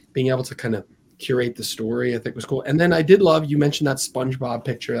being able to kind of curate the story, I think was cool. And then I did love, you mentioned that SpongeBob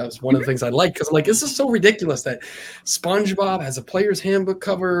picture. That was one of the things I liked, because I'm like, this is so ridiculous that SpongeBob has a player's handbook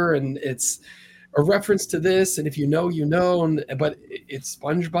cover and it's a reference to this, and if you know, you know, but it's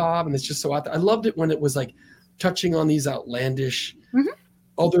SpongeBob, and it's just so out there. I loved it when it was like touching on these outlandish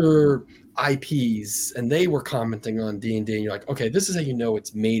other IPs, and they were commenting on D&D, and you're like, okay, this is how you know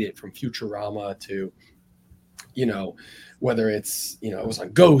it's made it from Futurama to, you know, whether it's, you know, it was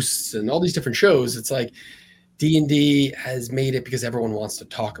on Ghosts and all these different shows. It's like D&D has made it because everyone wants to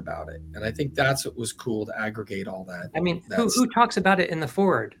talk about it, and I think that's what was cool to aggregate all that. I mean, who talks about it in the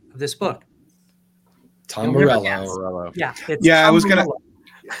foreword of this book? Tom Morello. Yeah. I was gonna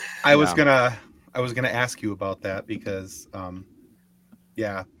ask you about that because,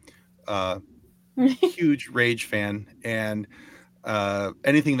 huge Rage fan, and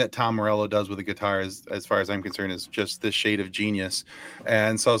anything that Tom Morello does with a guitar is, as far as I'm concerned, is just this shade of genius.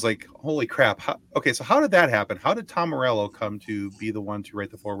 And so I was like, holy crap. So how did that happen? How did Tom Morello come to be the one to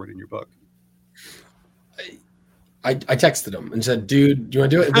write the foreword in your book? I texted him and said, dude, do you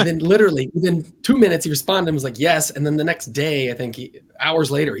want to do it? And then literally within 2 minutes, he responded and was like, yes. And then the next day, I think hours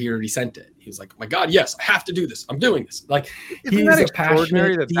later, he already sent it. He was like, oh my God, yes, I have to do this. I'm doing this. Like, isn't that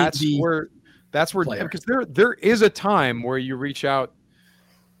extraordinary that that's where player. Because there is a time where you reach out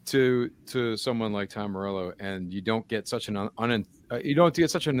to someone like Tom Morello and you don't get such an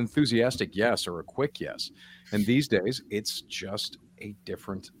enthusiastic yes or a quick yes. And these days, it's just a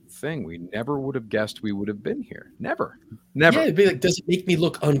different thing. We never would have guessed we would have been here. Never. Yeah, it'd be like, does it make me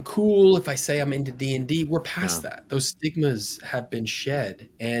look uncool if I say I'm into D&D? We're past that. Those stigmas have been shed,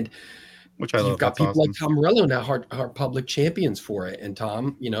 and which I love. You've got people like Tom Morello now are public champions for it. And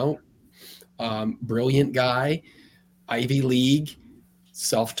Tom, you know, brilliant guy, Ivy League,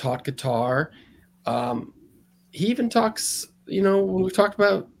 self-taught guitar. He even talks, you know, when we talked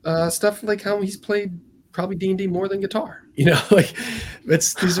about stuff like how he's played probably D&D more than guitar, you know, like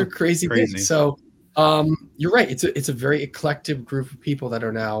these are crazy things. So you're right. It's a very eclectic group of people that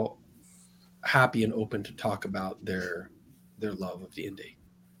are now happy and open to talk about their love of D&D.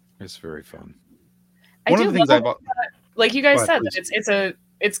 It's very fun. One of the things like you guys said, that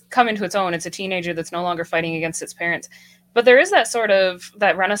it's come into its own. It's a teenager that's no longer fighting against its parents. But there is that sort of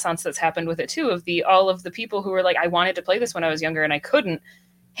that renaissance that's happened with it too, of all of the people who were like, I wanted to play this when I was younger and I couldn't.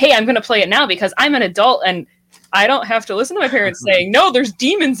 Hey, I'm going to play it now because I'm an adult and I don't have to listen to my parents saying, no, there's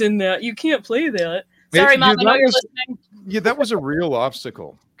demons in that. You can't play that. Sorry, Mom, I know you're listening. Yeah, that was a real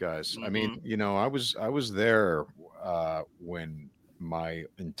obstacle, guys. I mean, you know, I was there when my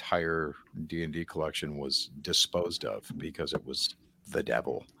entire D&D collection was disposed of because it was the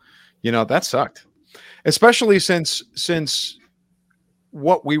devil. You know, that sucked. Especially since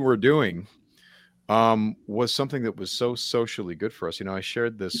what we were doing was something that was so socially good for us. You know, I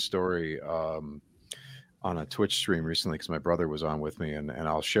shared this story on a Twitch stream recently because my brother was on with me, and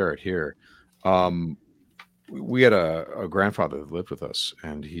I'll share it here. We had a grandfather that lived with us,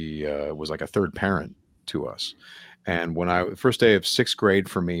 and he was like a third parent to us. And when first day of sixth grade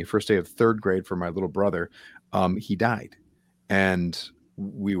for me, first day of third grade for my little brother, he died. And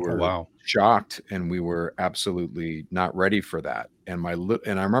we were shocked, and we were absolutely not ready for that. And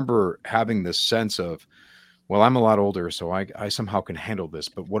I remember having this sense of, well, I'm a lot older, so I somehow can handle this.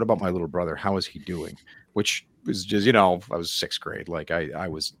 But what about my little brother? How is he doing? Which was just, you know, I was sixth grade. Like I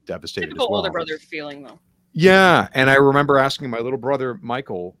was devastated. Typical as well. Older brother feeling, though. Yeah. And I remember asking my little brother,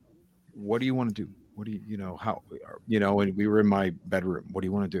 Michael, what do you want to do? what do you know, how, and we were in my bedroom. What do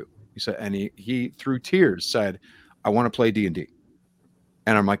you want to do? He said, and he through tears said, I want to play D&D.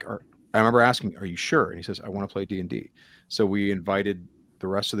 And I'm like, I remember asking, are you sure? And he says, I want to play D&D. So we invited the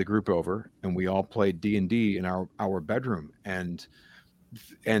rest of the group over, and we all played D&D in our bedroom. And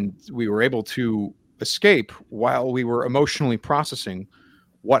we were able to escape while we were emotionally processing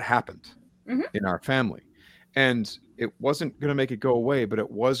what happened in our family. And it wasn't going to make it go away, but it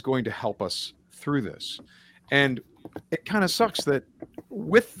was going to help us through this. And it kind of sucks that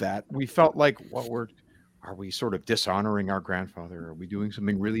with that, we felt like, well, are we sort of dishonoring our grandfather? Are we doing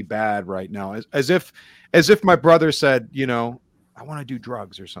something really bad right now? As if my brother said, I want to do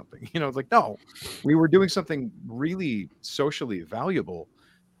drugs or something. It's like, no, we were doing something really socially valuable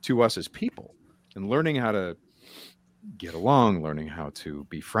to us as people, and learning how to get along, learning how to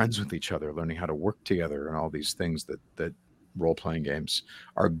be friends with each other, learning how to work together, and all these things that role-playing games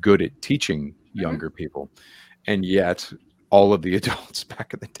are good at teaching younger people. And yet all of the adults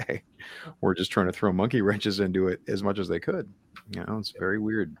back in the day were just trying to throw monkey wrenches into it as much as they could. It's very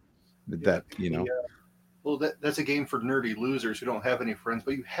weird that. Well, that's a game for nerdy losers who don't have any friends,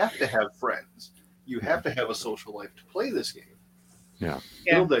 but you have to have friends. You have to have a social life to play this game. Yeah.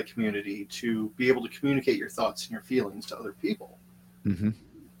 Build that community to be able to communicate your thoughts and your feelings to other people. Mm-hmm.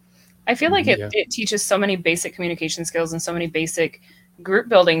 I feel like it teaches so many basic communication skills and so many basic group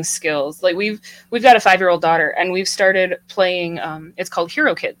building skills. Like we've got a 5-year-old daughter, and we've started playing. It's called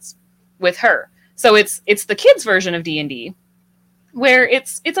Hero Kids with her. So it's the kids version of D&D, where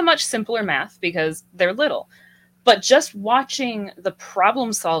it's a much simpler math because they're little. But just watching the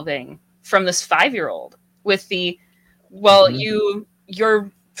problem solving from this 5-year-old with the,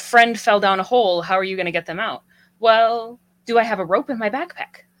 your friend fell down a hole. How are you going to get them out? Well, do I have a rope in my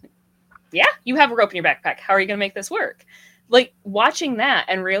backpack? Yeah, you have a rope in your backpack. How are you going to make this work? Like watching that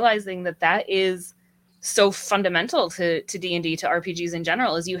and realizing that is so fundamental to D&D, to RPGs in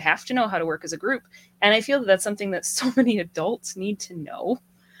general, is you have to know how to work as a group. And I feel that that's something that so many adults need to know.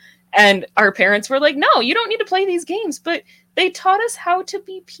 And our parents were like, no, you don't need to play these games, but they taught us how to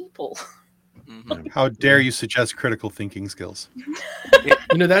be people. How dare you suggest critical thinking skills?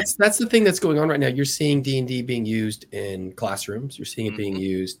 That's the thing that's going on right now. You're seeing D&D being used in classrooms. You're seeing it being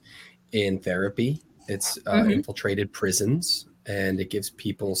used in therapy. It's infiltrated prisons, and it gives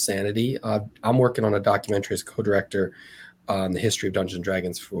people sanity. I'm working on a documentary as co-director on the history of Dungeons &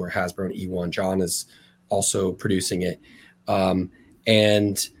 Dragons for Hasbro and E1. John is also producing it.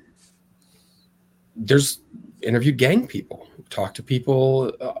 And there's interviewed gang people, talk to people,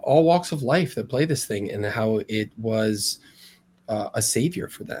 all walks of life that play this thing, and how it was a savior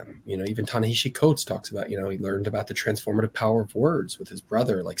for them. Even Ta-Nehisi Coates talks about, he learned about the transformative power of words with his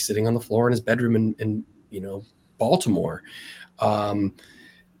brother, like sitting on the floor in his bedroom in Baltimore.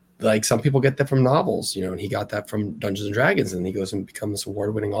 Like some people get that from novels, and he got that from Dungeons and Dragons, and he goes and becomes this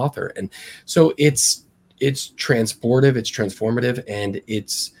award-winning author. And so it's transportive, it's transformative, and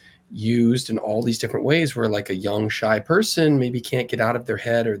it's used in all these different ways where like a young shy person maybe can't get out of their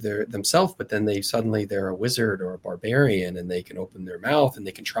head or themselves, but then they're a wizard or a barbarian, and they can open their mouth and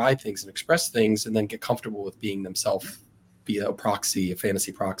they can try things and express things and then get comfortable with being themselves, be a proxy, a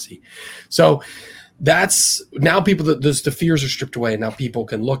fantasy proxy. So that's now the fears are stripped away, and now people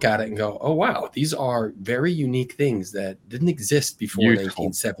can look at it and go, oh wow, these are very unique things that didn't exist before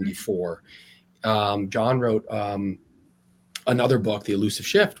 1974. John wrote another book, The Elusive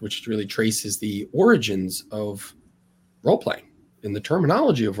Shift, which really traces the origins of role-playing and the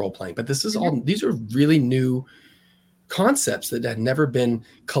terminology of role-playing. But these are really new concepts that had never been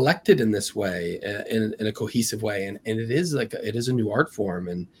collected in this way, in a cohesive way. And it is a new art form.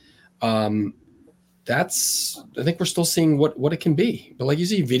 And I think we're still seeing what it can be. But like you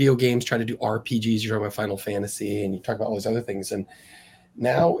see video games try to do RPGs, you're talking about Final Fantasy, and you talk about all these other things. And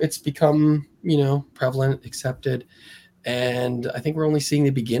now it's become, prevalent, accepted. And I think we're only seeing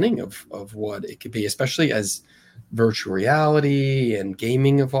the beginning of what it could be, especially as virtual reality and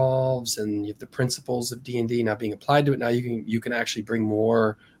gaming evolves, and you have the principles of D&D now being applied to it. Now you can actually bring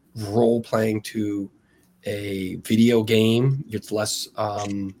more role playing to a video game. It's less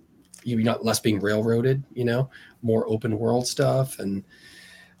you're not less being railroaded, more open world stuff. And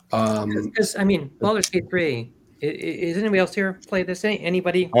because Baldur's Gate 3, is anybody else here play this?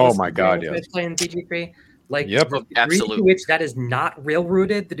 Anybody? Oh my God, yeah. Playing BG3? Like yep. the degree to which that is not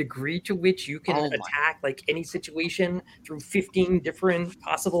railroaded, the degree to which you can attack like any situation through 15 different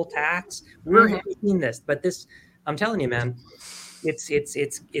possible attacks. We're seeing this, but this, I'm telling you, man, it's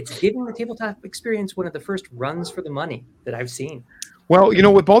giving the tabletop experience one of the first runs for the money that I've seen. Well,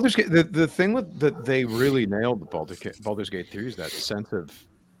 with Baldur's Gate, the thing that they really nailed with Baldur's Gate 3 is that sense of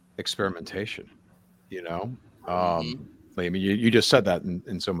experimentation. You know, Mhm. I mean, you just said that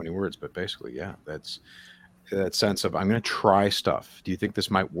in so many words, but basically, yeah, that's that sense of I'm going to try stuff. Do you think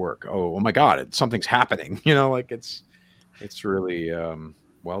this might work? Oh my God, something's happening. You know, like it's really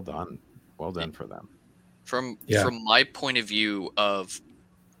well done for them. From Yeah. my point of view of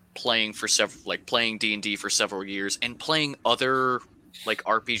playing for several, like playing D&D for several years and playing other like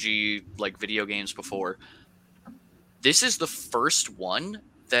RPG like video games before, this is the first one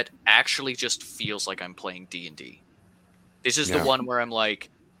that actually just feels like I'm playing D&D. This is the Yeah. one where I'm like,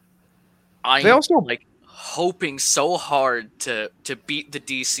 They I'm also like hoping so hard to beat the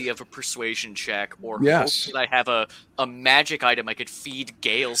DC of a persuasion check, or hope Yes. that I have a magic item I could feed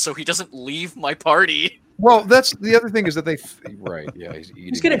Gale so he doesn't leave my party. Well, that's the other thing is that right. Yeah, he's eating.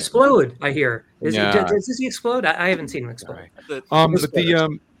 He's gonna it. explode. I hear. Yeah. Does he explode? I haven't seen him explode. Right. The-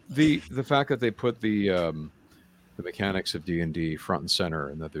 But the fact that they put the mechanics of D&D front and center,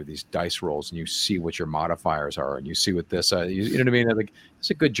 and that there are these dice rolls, and you see what your modifiers are, and you see what this, you know what I mean? Like, it's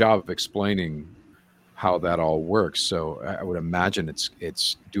a good job of explaining how that all works. So I would imagine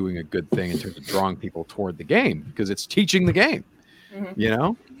it's doing a good thing in terms of drawing people toward the game because it's teaching the game. Mhm. You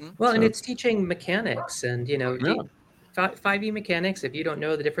know? Well, and So- it's teaching mechanics, and Yeah. 5e mechanics. If you don't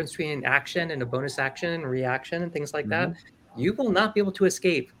know the difference between action and a bonus action and reaction and things like that, you will not be able to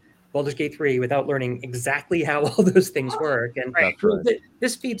escape Baldur's Gate 3 without learning exactly how all those things work. And Right. That's right.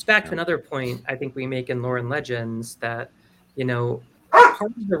 this feeds back to another point I think we make in Lore and Legends that,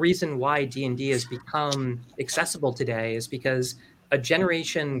 part of the reason why D&D has become accessible today is because a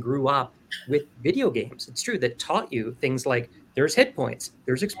generation grew up with video games. It's true that taught you things like there's hit points,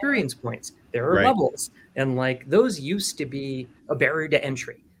 there's experience points, there are Right. levels, and like those used to be a barrier to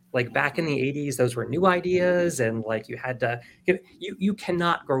entry. Like back in the 80s, those were new ideas, and like you had to, you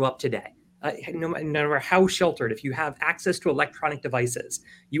cannot grow up today. No matter how sheltered, if you have access to electronic devices,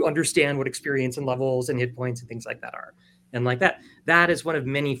 you understand what experience and levels and hit points and things like that are. And like that is one of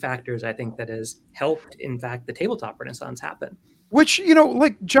many factors I think that has helped, in fact, the tabletop renaissance happen. Which,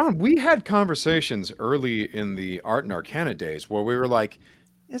 like John, we had conversations early in the Art and Arcana days where we were like,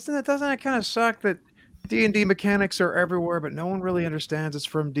 doesn't it kind of suck that D&D mechanics are everywhere, but no one really understands it's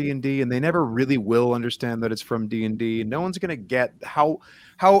from D&D, and they never really will understand that it's from D&D. No one's going to get how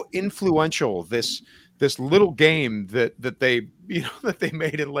influential this little game that they that they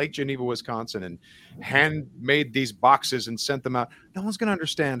made in Lake Geneva, Wisconsin, and handmade these boxes and sent them out. No one's going to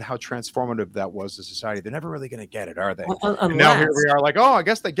understand how transformative that was to society. They're never really going to get it, are they? And now here we are, like, oh, I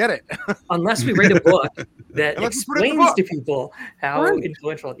guess they get it. Unless we write a book that Unless we put it in the explains book. to people how Right.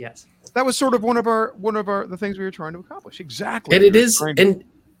 influential. Yes. That was sort of one of the things we were trying to accomplish. Exactly. And We it were is, trying to- and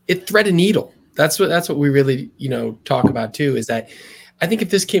it thread a needle. That's what we really, talk about too, is that I think if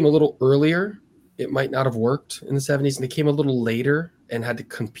this came a little earlier, it might not have worked in the 70s, and it came a little later and had to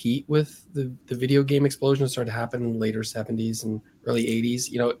compete with the video game explosion that started to happen in the later 70s and early 80s.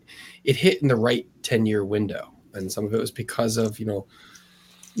 It hit in the right 10-year window. And some of it was because of,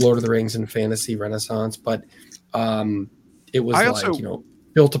 Lord of the Rings and fantasy renaissance, but it was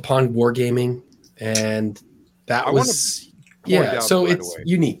built upon wargaming, and that was so it's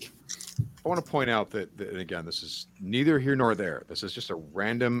unique. I want to point out that again, this is neither here nor there. This is just a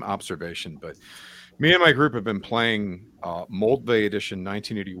random observation, but me and my group have been playing Mold Bay Edition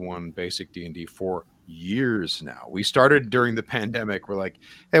 1981 Basic D&D for years now. We started during the pandemic. We're like,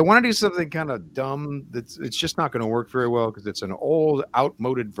 hey, I want to do something kind of dumb it's just not going to work very well because it's an old,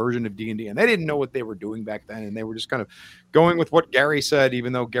 outmoded version of D&D, and they didn't know what they were doing back then, and they were just kind of going with what Gary said,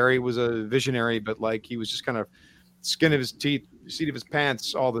 even though Gary was a visionary, but like he was just kind of skin of his teeth, seat of his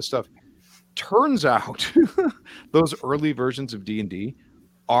pants, all this stuff. Turns out those early versions of D&D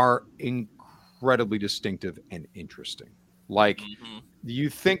are incredibly distinctive and interesting. Like you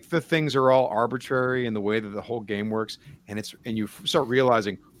think the things are all arbitrary in the way that the whole game works, and you start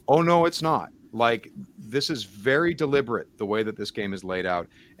realizing, oh no, it's not. Like this is very deliberate the way that this game is laid out,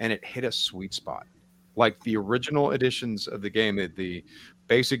 and it hit a sweet spot. Like the original editions of the game, the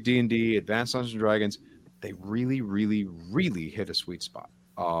basic D&D, Advanced Dungeons and Dragons, they really, really, really hit a sweet spot.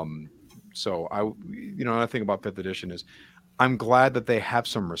 So another thing about 5th edition is I'm glad that they have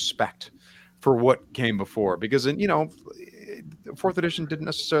some respect for what came before, because 4th edition didn't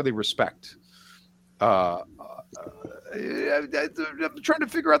necessarily respect. I'm trying to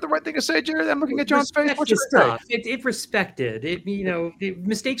figure out the right thing to say, Jared. I'm looking at John's face. What's your stuff? It respected it.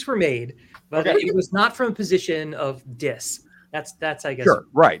 Mistakes were made, but Okay. it was not from a position of diss. That's I guess. Sure.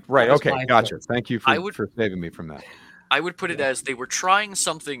 Right. Okay. my Gotcha. point. Thank you for saving me from that. I would put it as they were trying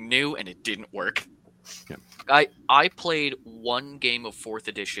something new and it didn't work. Yeah. I played one game of 4th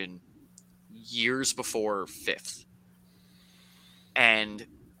edition years before 5th. And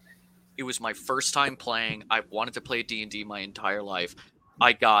It was my first time playing. I wanted to play D&D my entire life.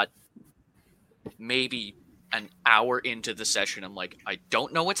 I got maybe an hour into the session. I'm like, I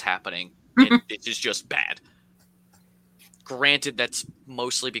don't know what's happening. It is just bad. Granted, that's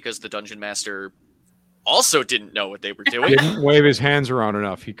mostly because the Dungeon Master also didn't know what they were doing. Didn't wave his hands around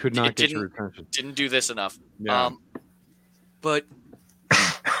enough. He could not get your attention. Didn't do this enough. Yeah. But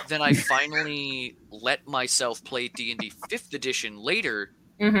then I finally let myself play D&D 5th edition later.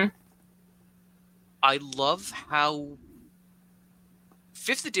 Mm-hmm. I love how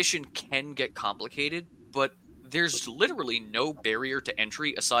 5th edition can get complicated, but there's literally no barrier to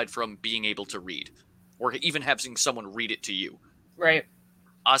entry aside from being able to read, or even having someone read it to you. Right.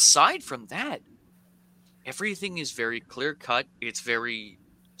 Aside from that, everything is very clear-cut. It's very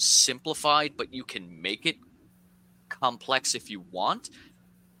simplified, but you can make it complex if you want.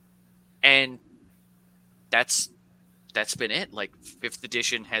 And that's been it. Like, 5th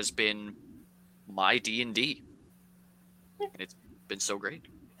edition has been my D&D. And it's been so great.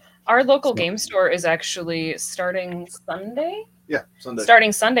 Our local game store is actually starting Sunday. Yeah, Sunday.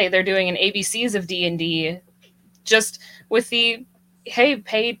 Starting Sunday, they're doing an ABCs of D&D, just with the, hey,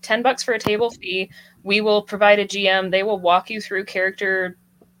 pay $10 for a table fee. We will provide a GM. They will walk you through character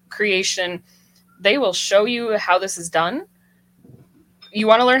creation. They will show you how this is done. You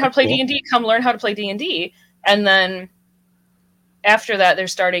want to learn how to play D&D? Come learn how to play D&D. And then after that, they're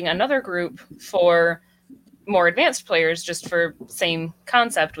starting another group for more advanced players, just for same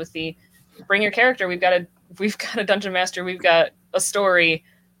concept with the bring your character. We've got a dungeon master. We've got a story.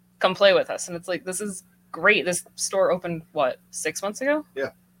 Come play with us. And it's like, this is great. This store opened, 6 months ago? Yeah.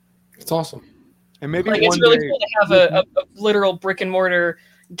 It's awesome. And maybe it's really cool to have a literal brick and mortar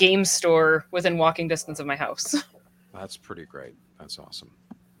game store within walking distance of my house. That's pretty great. That's awesome.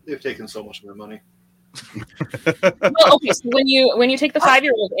 They've taken so much of my money. Well, okay, so when you take the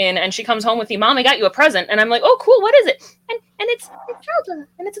 5-year-old in and she comes home with you, Mom, I got you a present, and I'm like, oh, cool, what is it? And it's Zelda,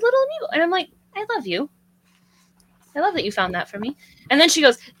 and it's a little amiibo, and I'm like, I love you. I love that you found that for me. And then she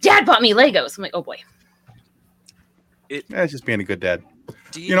goes, Dad bought me Legos. I'm like, oh boy. It's just being a good dad.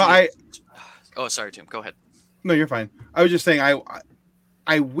 Oh, sorry, Tim. Go ahead. No, you're fine. I was just saying,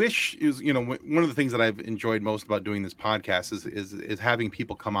 I wish one of the things that I've enjoyed most about doing this podcast is having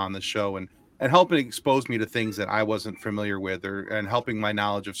people come on the show and helping expose me to things that I wasn't familiar with, and helping my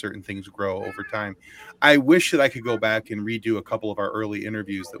knowledge of certain things grow over time. I wish that I could go back and redo a couple of our early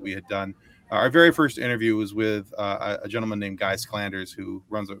interviews that we had done. Our very first interview was with a gentleman named Guy Sklanders, who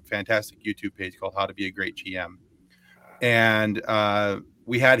runs a fantastic YouTube page called How to Be a Great GM. And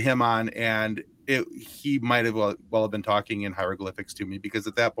we had him on, and he might have well have been talking in hieroglyphics to me, because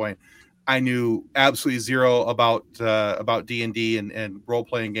at that point I knew absolutely zero about D&D and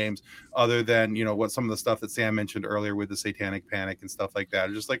role-playing games, other than what some of the stuff that Sam mentioned earlier with the Satanic Panic and stuff like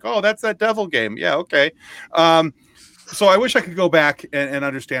that. Just like, oh, that's that devil game. Yeah, okay. So I wish I could go back and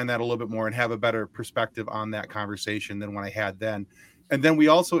understand that a little bit more and have a better perspective on that conversation than what I had then. And then we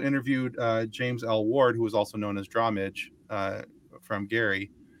also interviewed James L. Ward, who was also known as Drawmidge, from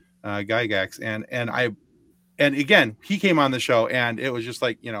Gary Gygax, and again, he came on the show, and it was just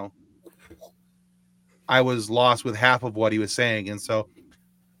like, I was lost with half of what he was saying. And so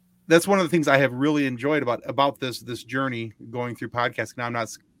that's one of the things I have really enjoyed about this journey going through podcasting. Now, I'm not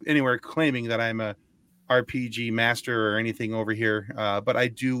anywhere claiming that I'm a RPG master or anything over here, but I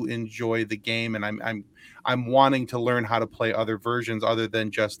do enjoy the game, and I'm wanting to learn how to play other versions other than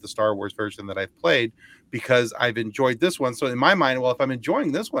just the Star Wars version that I've played, because I've enjoyed this one. So in my mind, well, if I'm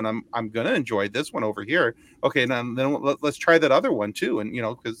enjoying this one, I'm gonna enjoy this one over here. Okay, then let's try that other one too, and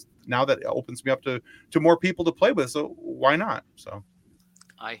because now that opens me up to more people to play with, so why not? So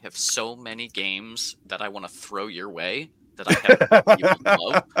I have so many games that I want to throw your way that I have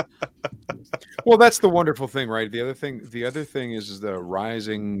people love. Well, that's the wonderful thing, right? The other thing is the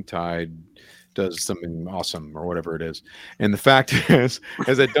rising tide does something awesome, or whatever it is. And the fact is,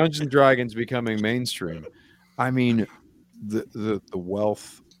 as a Dungeons and Dragons becoming mainstream, I mean, the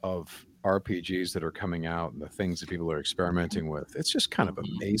wealth of RPGs that are coming out and the things that people are experimenting with, it's just kind of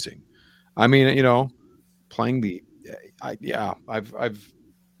amazing. I mean, playing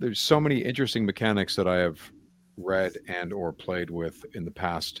there's so many interesting mechanics that I have read and or played with in the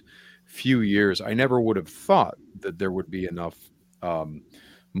past few years. I never would have thought that there would be enough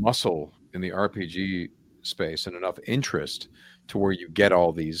muscle in the RPG space and enough interest to where you get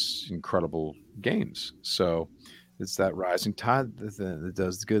all these incredible games. So it's that rising tide that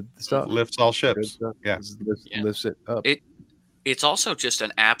does good stuff. Lifts all ships. Yeah. Lifts it up. It's also just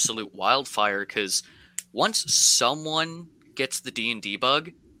an absolute wildfire, because once someone gets the D&D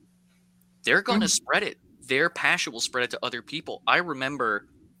bug, they're going to spread it. Their passion will spread it to other people. I remember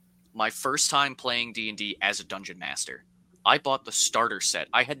my first time playing D&D as a dungeon master. I bought the starter set.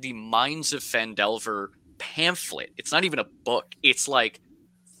 I had the Minds of Phandelver pamphlet. It's not even a book. It's like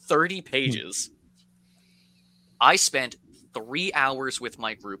 30 pages. I spent 3 hours with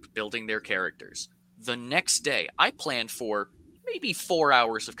my group building their characters. The next day, I planned for maybe 4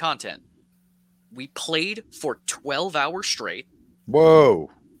 hours of content. We played for 12 hours straight. Whoa.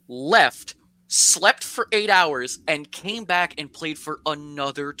 Left, slept for 8 hours, and came back and played for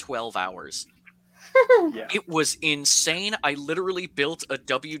another 12 hours. Yeah. It was insane. I literally built a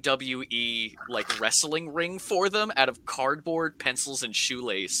WWE like wrestling ring for them out of cardboard, pencils, and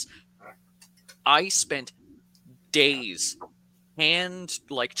shoelace. I spent days hand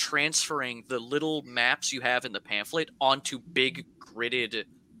like transferring the little maps you have in the pamphlet onto big gridded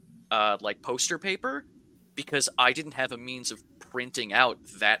like poster paper because I didn't have a means of printing out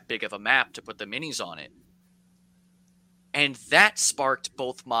that big of a map to put the minis on it. And that sparked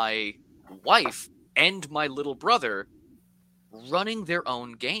both my wife and my little brother running their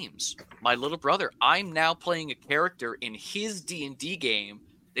own games. My little brother, I'm now playing a character in his D&D game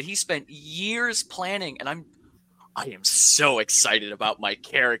that he spent years planning, and I am so excited about my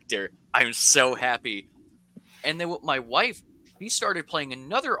character. I'm so happy. And then with my wife, we started playing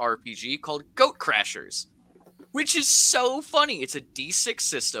another RPG called Goat Crashers, which is so funny. It's a D6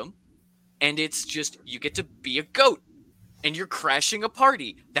 system, and it's just, you get to be a goat, and you're crashing a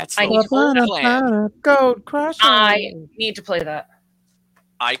party. That's the whole plan. Goat Crasher. I need to play that.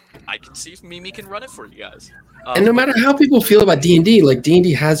 I can see if Mimi can run it for you guys. And no matter how people feel about D&D, like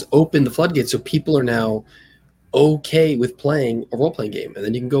D&D has opened the floodgates, so people are now okay with playing a role-playing game. And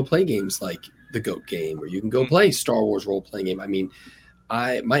then you can go play games like the Goat game, or you can go play Star Wars role-playing game. I mean,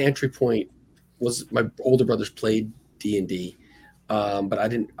 my entry point was my older brothers played D&D, but I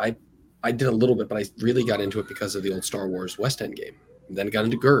didn't. I did a little bit, but I really got into it because of the old Star Wars West End game. And then I got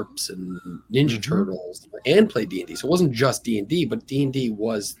into GURPS and Ninja Turtles and played D&D. So it wasn't just D&D, but D&D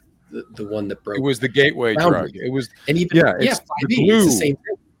was the one that broke. It was the gateway drug. It was, and even 5e, it's the same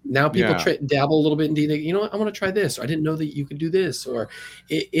thing. Now people dabble a little bit in D&D. You know what? I want to try this. Or I didn't know that you could do this. Or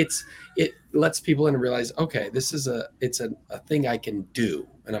it lets people in and realize, okay, this is a thing I can do,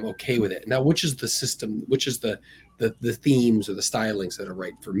 and I'm okay with it. Now, which is the system? Which is the themes or the stylings that are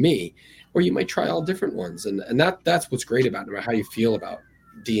right for me? Or you might try all different ones, and that's what's great about it, no matter how you feel about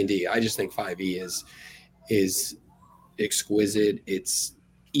D&D. I just think 5e is exquisite. It's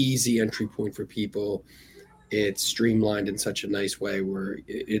easy entry point for people. It's streamlined in such a nice way where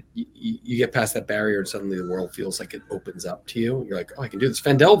you get past that barrier and suddenly the world feels like it opens up to you. You're like, oh, I can do this.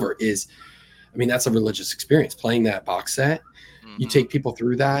 Phandelver is, I mean, that's a religious experience. Playing that box set, you take people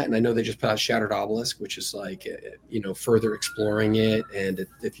through that. And I know they just put out Shattered Obelisk, which is like, further exploring it. And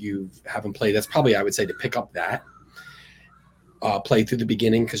if you haven't played, that's probably, I would say, to pick up that. Play through the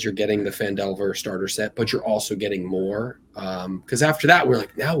beginning because you're getting the Phandelver starter set, but you're also getting more. Because after that, we're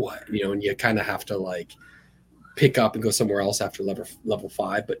like, now what? And you kind of have to like pick up and go somewhere else after level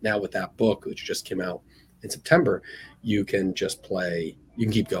 5. But now with that book, which just came out in September, you can just play, you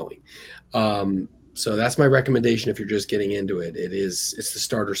can keep going. So that's my recommendation if you're just getting into it. It's the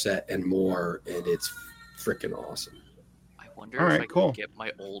starter set and more, and it's freaking awesome. I wonder if I can get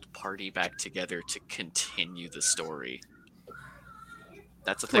my old party back together to continue the story.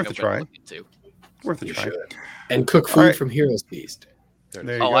 That's a thing I'm going to look into. Worth a try. And cook food from Heroes Feast. There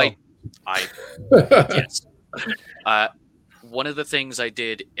you go. I yes. One of the things I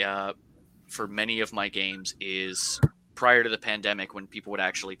did for many of my games is prior to the pandemic, when people would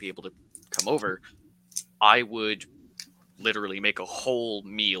actually be able to come over, I would literally make a whole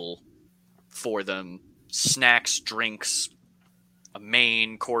meal for them, snacks, drinks, a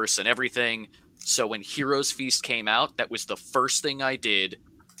main course, and everything. So when Heroes Feast came out, that was the first thing I did.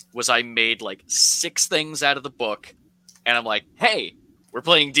 Was I made like 6 things out of the book, and I'm like, "Hey, we're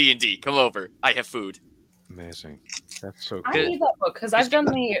playing D&D. Come over. I have food." Amazing. That's so I cool. need that book because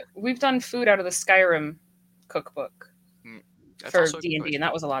we've done food out of the Skyrim cookbook for D&D, and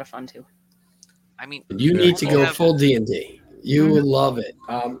that was a lot of fun too. I mean, you need to go full D&D. You will love it.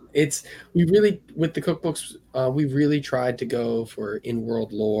 With the cookbooks, we really tried to go for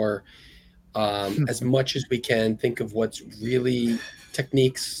in-world lore as much as we can. Think of what's really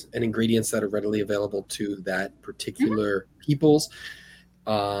techniques and ingredients that are readily available to that particular people's,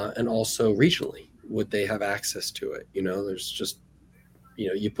 and also regionally. Would they have access to it? There's just,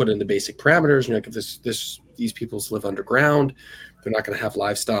 you put in the basic parameters. If these peoples live underground, they're not going to have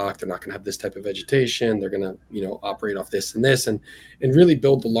livestock. They're not going to have this type of vegetation. They're going to, operate off this and this, and really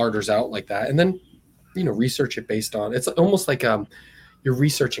build the larders out like that. And then, research it based on. It's almost like you're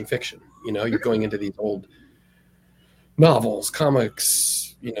researching fiction. You're going into these old novels,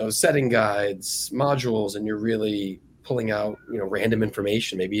 comics, setting guides, modules, and you're really pulling out, random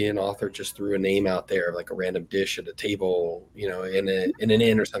information. Maybe an author just threw a name out there, like a random dish at a table, in an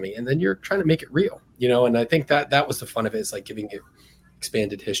inn or something, and then you're trying to make it real, And I think that was the fun of it, is like giving it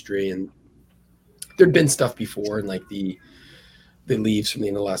expanded history. And there'd been stuff before, and like the Leaves from the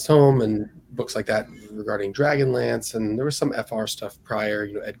End of the Last Home and books like that regarding Dragonlance, and there was some FR stuff prior.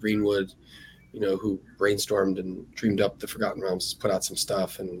 Ed Greenwood, who brainstormed and dreamed up the Forgotten Realms, put out some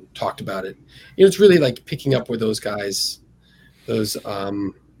stuff and talked about it. It's really like picking up where those guys, those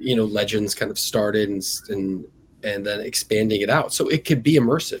legends kind of started, and then expanding it out so it could be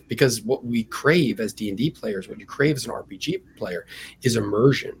immersive. Because what we crave as D&D players, what you crave as an RPG player, is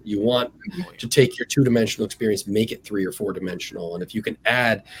immersion. You want to take your 2-dimensional experience, make it 3 or 4-dimensional, and if you can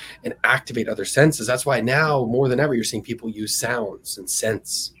add and activate other senses, that's why now more than ever you're seeing people use sounds and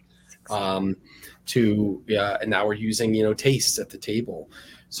scents. And now we're using tastes at the table.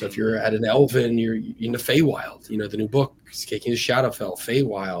 So if you're at an Elven, you're in the Feywild. The new book is taking you to Shadowfell.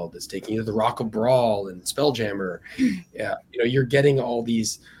 Feywild is taking you to the Rock of Brawl and Spelljammer. Yeah, you're getting all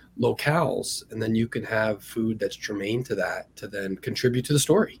these locales, and then you can have food that's germane to that to then contribute to the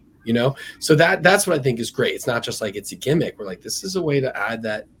story. So that's what I think is great. It's not just like it's a gimmick. We're like, this is a way to add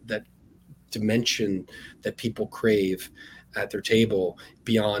that dimension that people crave at their table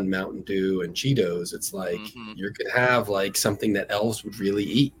beyond Mountain Dew and Cheetos. It's like you could have like something that elves would really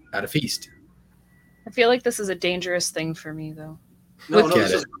eat at a feast. I feel like this is a dangerous thing for me, though. Well,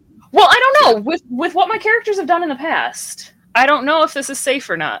 I don't know. With what my characters have done in the past, I don't know if this is safe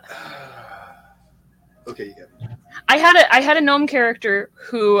or not. Okay, you get it. I had a gnome character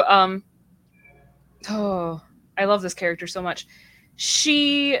who I love this character so much.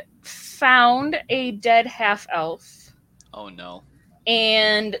 She found a dead half elf. Oh no.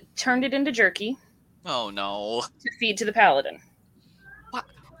 And turned it into jerky. Oh no. To feed to the paladin.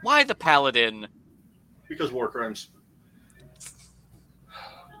 Why the paladin? Because war crimes.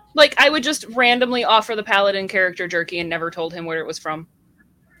 Like, I would just randomly offer the paladin character jerky and never told him where it was from.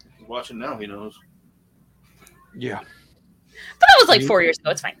 He's watching now, he knows. Yeah. But that was like 4 years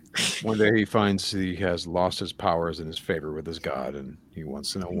ago, it's fine. One day he finds he has lost his powers in his favor with his god, and he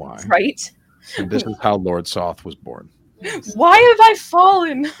wants to know why. Right? And this is how Lord Soth was born. Why have I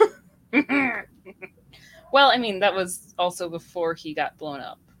fallen? Well, I mean, that was also before he got blown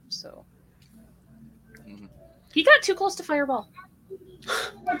up, so. He got too close to Fireball.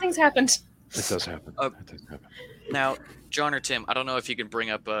 Bad things happened. It does happen. It does happen. Now, John or Tim, I don't know if you can bring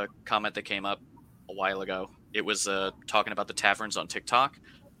up a comment that came up a while ago. It was talking about the taverns on TikTok.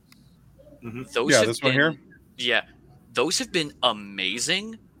 This one here? Yeah. Those have been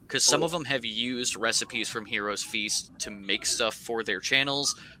amazing, because some of them have used recipes from Heroes Feast to make stuff for their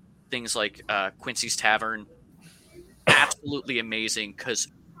channels. Things like Quincy's Tavern. Absolutely amazing, because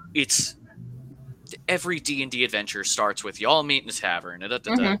it's... Every D&D adventure starts with y'all meet in a tavern.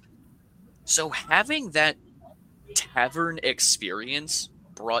 So having that tavern experience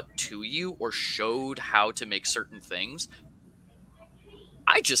brought to you or showed how to make certain things,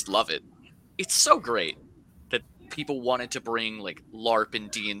 I just love it. It's so great that people wanted to bring like LARP and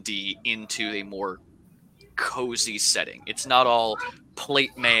D&D into a more cozy setting. It's not all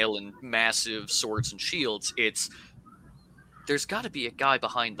plate mail and massive swords and shields. There's got to be a guy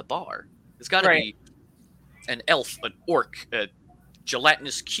behind the bar. There's got to be an elf, an orc, a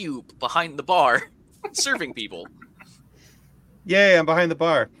gelatinous cube behind the bar serving people. Yay, I'm behind the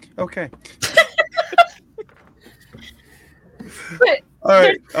bar. Okay. But all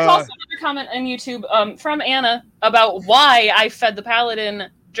right. There's also another comment on YouTube from Anna about why I fed the paladin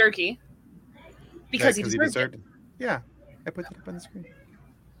jerky. Because he deserved it. Yeah, I put it up on the screen.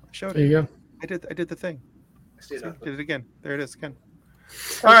 I showed it. There you go. I did the thing. I did it again. There it is again.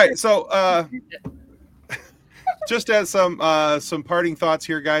 All right, so just as some parting thoughts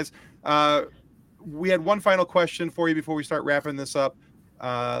here, guys. We had one final question for you before we start wrapping this up.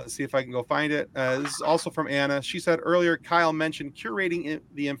 Let's see if I can go find it. This is also from Anna. She said earlier, Kyle mentioned curating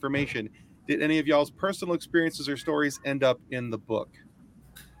the information. Did any of y'all's personal experiences or stories end up in the book?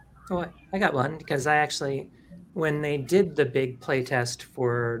 Oh, I got one, because I actually, when they did the big playtest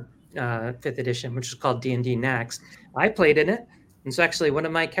for 5th edition, which was called D&D Next, I played in it. It's actually one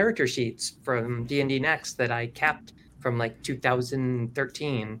of my character sheets from D&D Next that I capped from like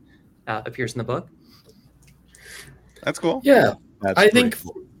 2013 appears in the book. That's cool. Yeah, I think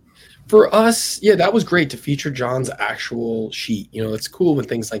cool. For us, that was great to feature John's actual sheet. It's cool when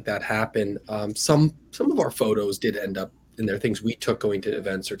things like that happen. Some of our photos did end up in there, things we took going to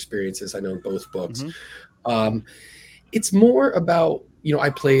events or experiences. I know in both books. It's more about, I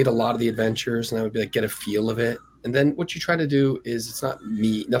played a lot of the adventures, and I would be like, get a feel of it. And then what you try to do is, it's not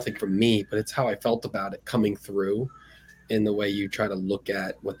me, nothing from me, but it's how I felt about it coming through in the way you try to look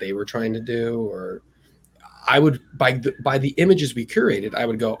at what they were trying to do. Or I would, by the images we curated, I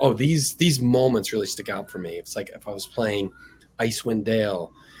would go, oh, these moments really stick out for me. It's like if I was playing Icewind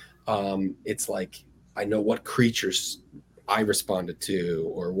Dale, it's like I know what creatures I responded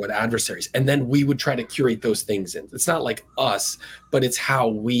to or what adversaries, and then we would try to curate those things in. It's not like us, but it's how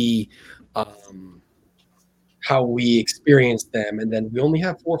we experience them. And then we only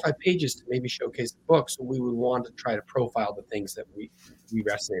have 4 or 5 pages to maybe showcase the book, so we would want to try to profile the things that we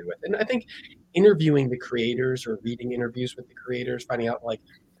resonated with. And I think interviewing the creators or reading interviews with the creators, finding out, like,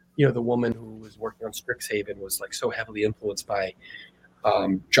 you know, the woman who was working on Strixhaven was like so heavily influenced by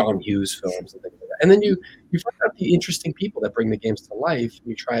John Hughes films and things like that. And then you find out the interesting people that bring the games to life, and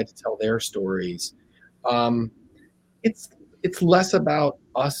you try to tell their stories. It's less about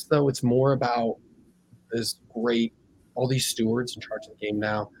us, though. It's more about all these stewards in charge of the game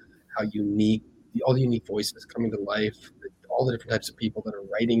now, how unique, all the unique voices coming to life, all the different types of people that are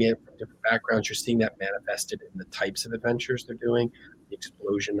writing it from different backgrounds. You're seeing that manifested in the types of adventures they're doing, the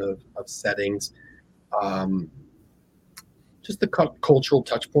explosion of settings. Just the cultural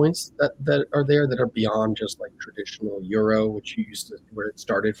touch points that are there that are beyond just like traditional Euro, which you used to, where it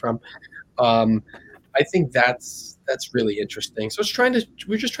started from. I think that's really interesting. So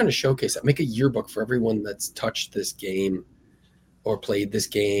we're just trying to showcase that, make a yearbook for everyone that's touched this game or played this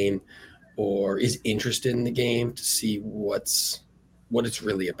game or is interested in the game, to see what it's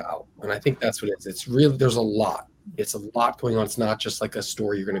really about. And I think that's what it is. It's really, there's a lot. It's a lot going on. It's not just like a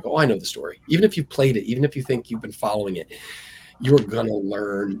story you're going to go, oh, I know the story. Even if you've played it, even if you think you've been following it, you're going to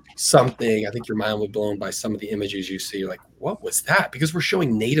learn something. I think your mind will be blown by some of the images you see. You're like, what was that? Because we're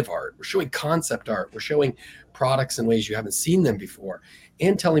showing native art. We're showing concept art. We're showing products in ways you haven't seen them before,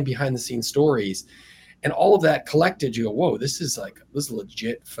 and telling behind the scenes stories. And all of that collected, you go, whoa, this is a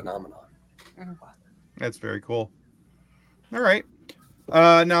legit phenomenon. That's very cool. All right.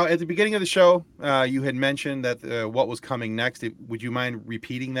 Now, at the beginning of the show, you had mentioned that what was coming next. Would you mind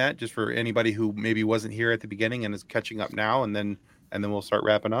repeating that, just for anybody who maybe wasn't here at the beginning and is catching up now, and then we'll start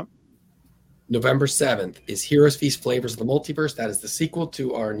wrapping up? November 7th is Heroes Feast Flavors of the Multiverse. That is the sequel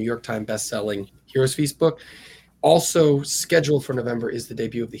to our New York Times best-selling Heroes Feast book. Also scheduled for November is the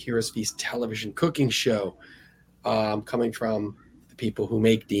debut of the Heroes Feast television cooking show, coming from the people who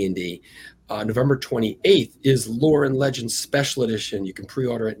make D&D. November 28th is Lore and Legends Special Edition. You can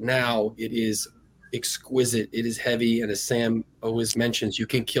pre-order it now. It is exquisite. It is heavy. And as Sam always mentions, you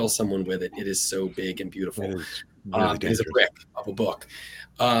can kill someone with it. It is so big and beautiful. It is a brick of a book.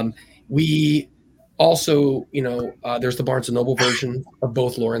 We also, there's the Barnes & Noble version of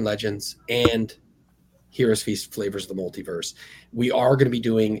both Lore and Legends and Heroes Feast Flavors of the Multiverse. We are going to be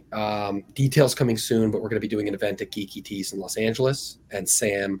doing details coming soon, but we're going to be doing an event at Geeky Tees in Los Angeles. And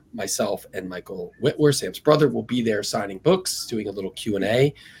Sam, myself, and Michael Witwer, Sam's brother, will be there signing books, doing a little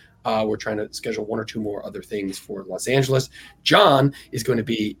Q&A. We're trying to schedule 1 or 2 more other things for Los Angeles. John is going to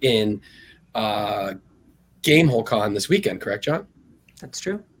be in Gamehole Con this weekend, correct, John? That's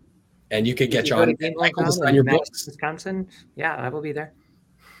true. And you could get John and Michael to sign your books. Wisconsin. Yeah, I will be there.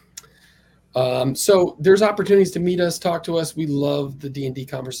 So there's opportunities to meet us, talk to us. We love the D&D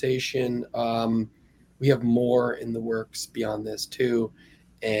conversation. We have more in the works beyond this too.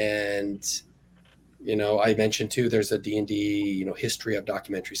 And, I mentioned too, there's a D&D, history of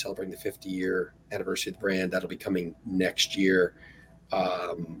documentary celebrating the 50-year anniversary of the brand. That'll be coming next year.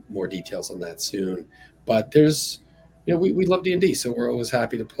 More details on that soon. But there's, we love D&D, so we're always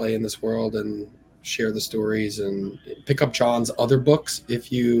happy to play in this world and share the stories and pick up John's other books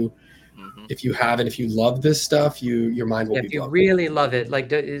if you haven't, if you love this stuff, your mind will be blown. If you really love it, like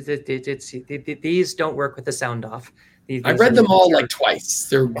these don't work with the sound off. I read them all like twice.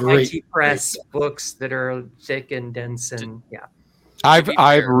 They're great. Press books that are thick and dense, and yeah. I've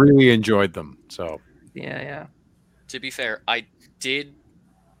really enjoyed them. So yeah. To be fair, I did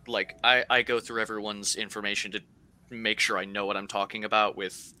I go through everyone's information to make sure I know what I'm talking about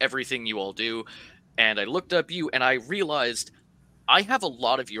with everything you all do, and I looked up you and I realized I have a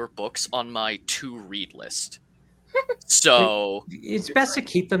lot of your books on my to-read list. So it's best to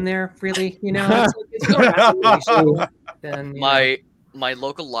keep them there, really. Then, my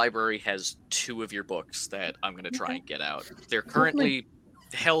local library has 2 of your books that I'm going to try and get out. They're currently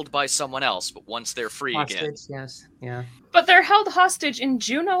held by someone else, but once they're free again. Yes, yeah. But they're held hostage in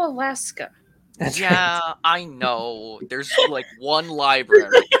Juneau, Alaska. That's right. I know. There's one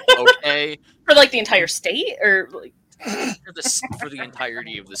library, okay? For the entire state, or for the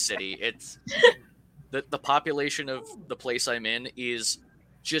entirety of the city. It's the population of the place I'm in is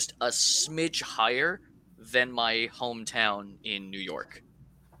just a smidge higher than my hometown in New York.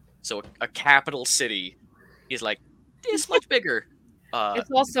 So a capital city is like this much bigger. It's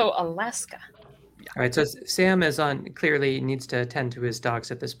also Alaska. All right, so Sam is clearly needs to attend to his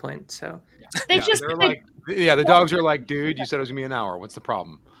dogs at this point. So they're like, the dogs are like, dude, you said it was gonna be an hour. What's the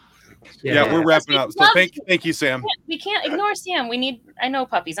problem? Yeah, we're wrapping up. So thank you, Sam. We can't ignore Sam. I know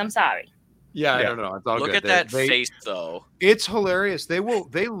puppies. I'm sorry. Yeah, I don't know. It's all Look good. at that face, though. It's hilarious. They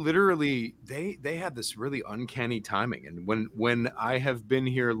literally have this really uncanny timing. And when I have been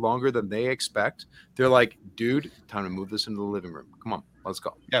here longer than they expect, they're like, dude, time to move this into the living room. Come on, let's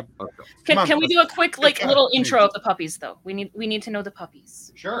go. Yeah. Let's go. Can we do a quick little intro of the puppies though? We need to know the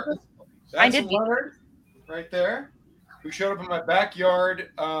puppies. Sure. That's Leonard right there, who showed up in my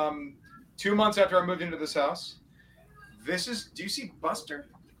backyard 2 months after I moved into this house. Do you see Buster?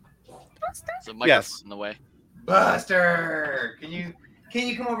 There's a microphone in the way. Buster, can you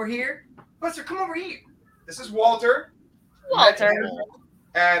come over here? Buster, come over here. This is Walter. Walter.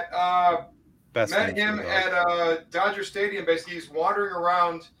 Met him at Dodger Stadium. Basically, he's wandering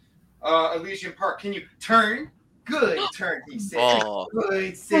around Elysian Park. Can you turn? Good turn, he said. Oh.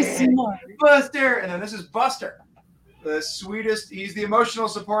 Good said. Buster. And then this is Buster, the sweetest. He's the emotional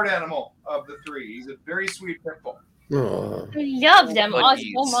support animal of the three. He's a very sweet pit bull. We love them all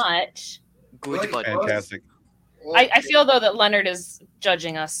so much. Good buddies. Fantastic. I feel though that Leonard is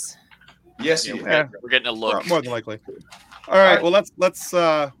judging us. Yes, Yeah, we're getting a look. More than likely. All right. Well,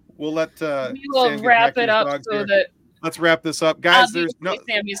 we'll let we will Sam get wrap back to it his up dogs so here. that Let's wrap this up, guys. There's no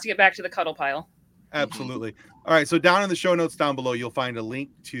Sam needs to get back to the cuddle pile. absolutely. All right. So down in the show notes down below, you'll find a link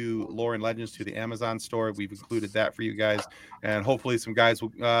to Lore and Legends to the Amazon store. We've included that for you guys, and hopefully some guys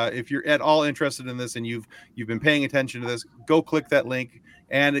will. If you're at all interested in this and you've been paying attention to this, go click that link,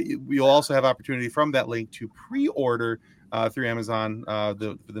 and you'll also have opportunity from that link to pre-order through Amazon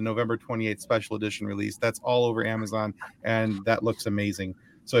the November 28th special edition release. That's all over Amazon, and that looks amazing.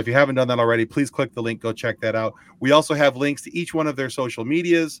 So if you haven't done that already, please click the link. Go check that out. We also have links to each one of their social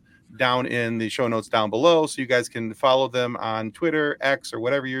medias down in the show notes down below, so you guys can follow them on Twitter, X, or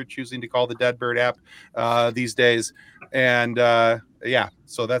whatever you're choosing to call the Deadbird app these days. And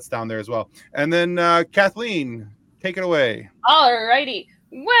so that's down there as well. And then Kathleen, take it away. All righty.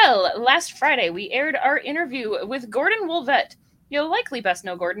 Well, last Friday we aired our interview with Gordon Wolvett. You'll likely best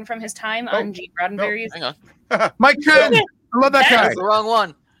know Gordon from his time on Gene Roddenberry's. Hang on. Mike Chen. I love that guy. That's the wrong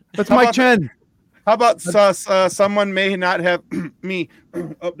one. That's Mike Chen. How about someone may not have me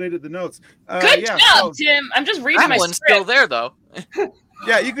updated the notes? Good job, Tim. I'm just reading That my one's script. still there, though.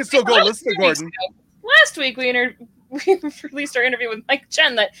 Yeah, you can still go listen to Gordon. Last week we released our interview with Mike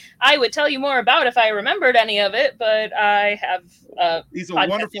Chen that I would tell you more about if I remembered any of it, but I have. He's a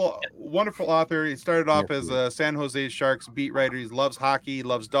wonderful author. He started off as a San Jose Sharks beat writer. He loves hockey, he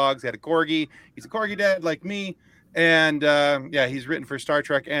loves dogs. He had a corgi. He's a corgi dad like me. And he's written for Star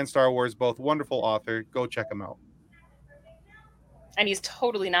Trek and Star Wars, both. Wonderful author. Go check him out. And he's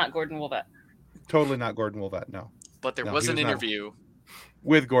totally not Gordon Wolvett. Totally not Gordon Wolvett, no. But there was an interview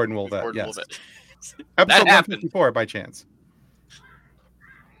with Gordon Wolvett. Gordon Yes. Wolvett. Episode That 154 by chance.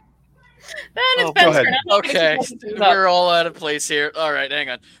 Then it's go Ben's ahead. turn. I'm not Okay, gonna keep this up. we're all out of place here. All right, hang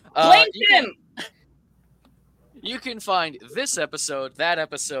on. Blame Tim. You can find this episode, that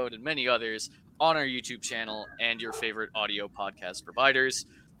episode, and many others on our YouTube channel and your favorite audio podcast providers.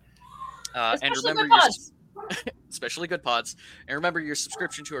 And remember, especially good pods. And remember, your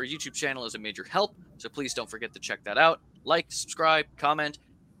subscription to our YouTube channel is a major help. So please don't forget to check that out. Like, subscribe, comment,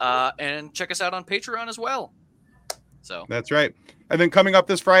 and check us out on Patreon as well. So that's right. And then coming up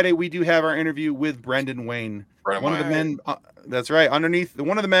this Friday, we do have our interview with Brendan Wayne, one of the men. That's right, one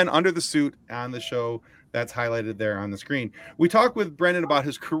of the men under the suit on the show. That's highlighted there on the screen. We talked with Brendan about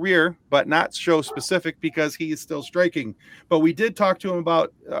his career, but not show specific because he is still striking. But we did talk to him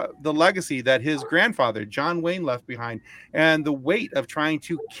about the legacy that his grandfather, John Wayne, left behind, and the weight of trying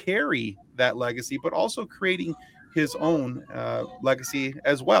to carry that legacy, but also creating his own legacy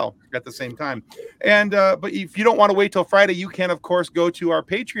as well at the same time. And but if you don't want to wait till Friday, you can, of course, go to our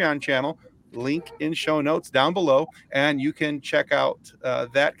Patreon channel. Link in show notes down below, and you can check out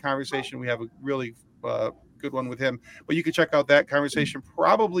that conversation. We have a really good one with him, but you can check out that conversation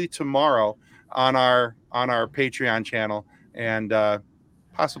probably tomorrow on our Patreon channel, and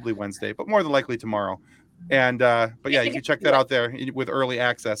possibly Wednesday, but more than likely tomorrow. And but yeah, you can check that out there with early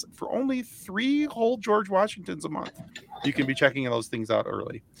access for only 3 whole George Washingtons a month. You can be checking those things out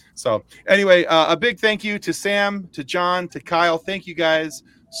early. So anyway, a big thank you to Sam, to John, to Kyle. Thank you guys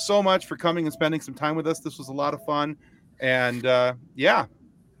so much for coming and spending some time with us. This was a lot of fun. And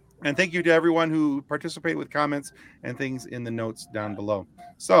and thank you to everyone who participated with comments and things in the notes down below.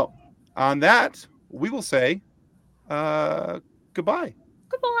 So on that, we will say goodbye. Goodbye.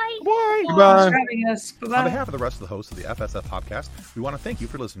 Goodbye. Thanks for having us. On Bye-bye. behalf of the rest of the hosts of the FSF podcast, we want to thank you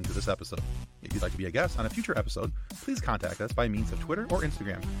for listening to this episode. If you'd like to be a guest on a future episode, please contact us by means of Twitter or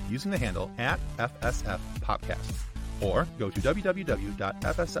Instagram using the handle @FSF Popcast, or go to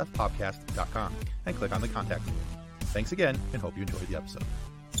www.fsfpopcast.com and click on the contact link. Thanks again, and hope you enjoyed the episode.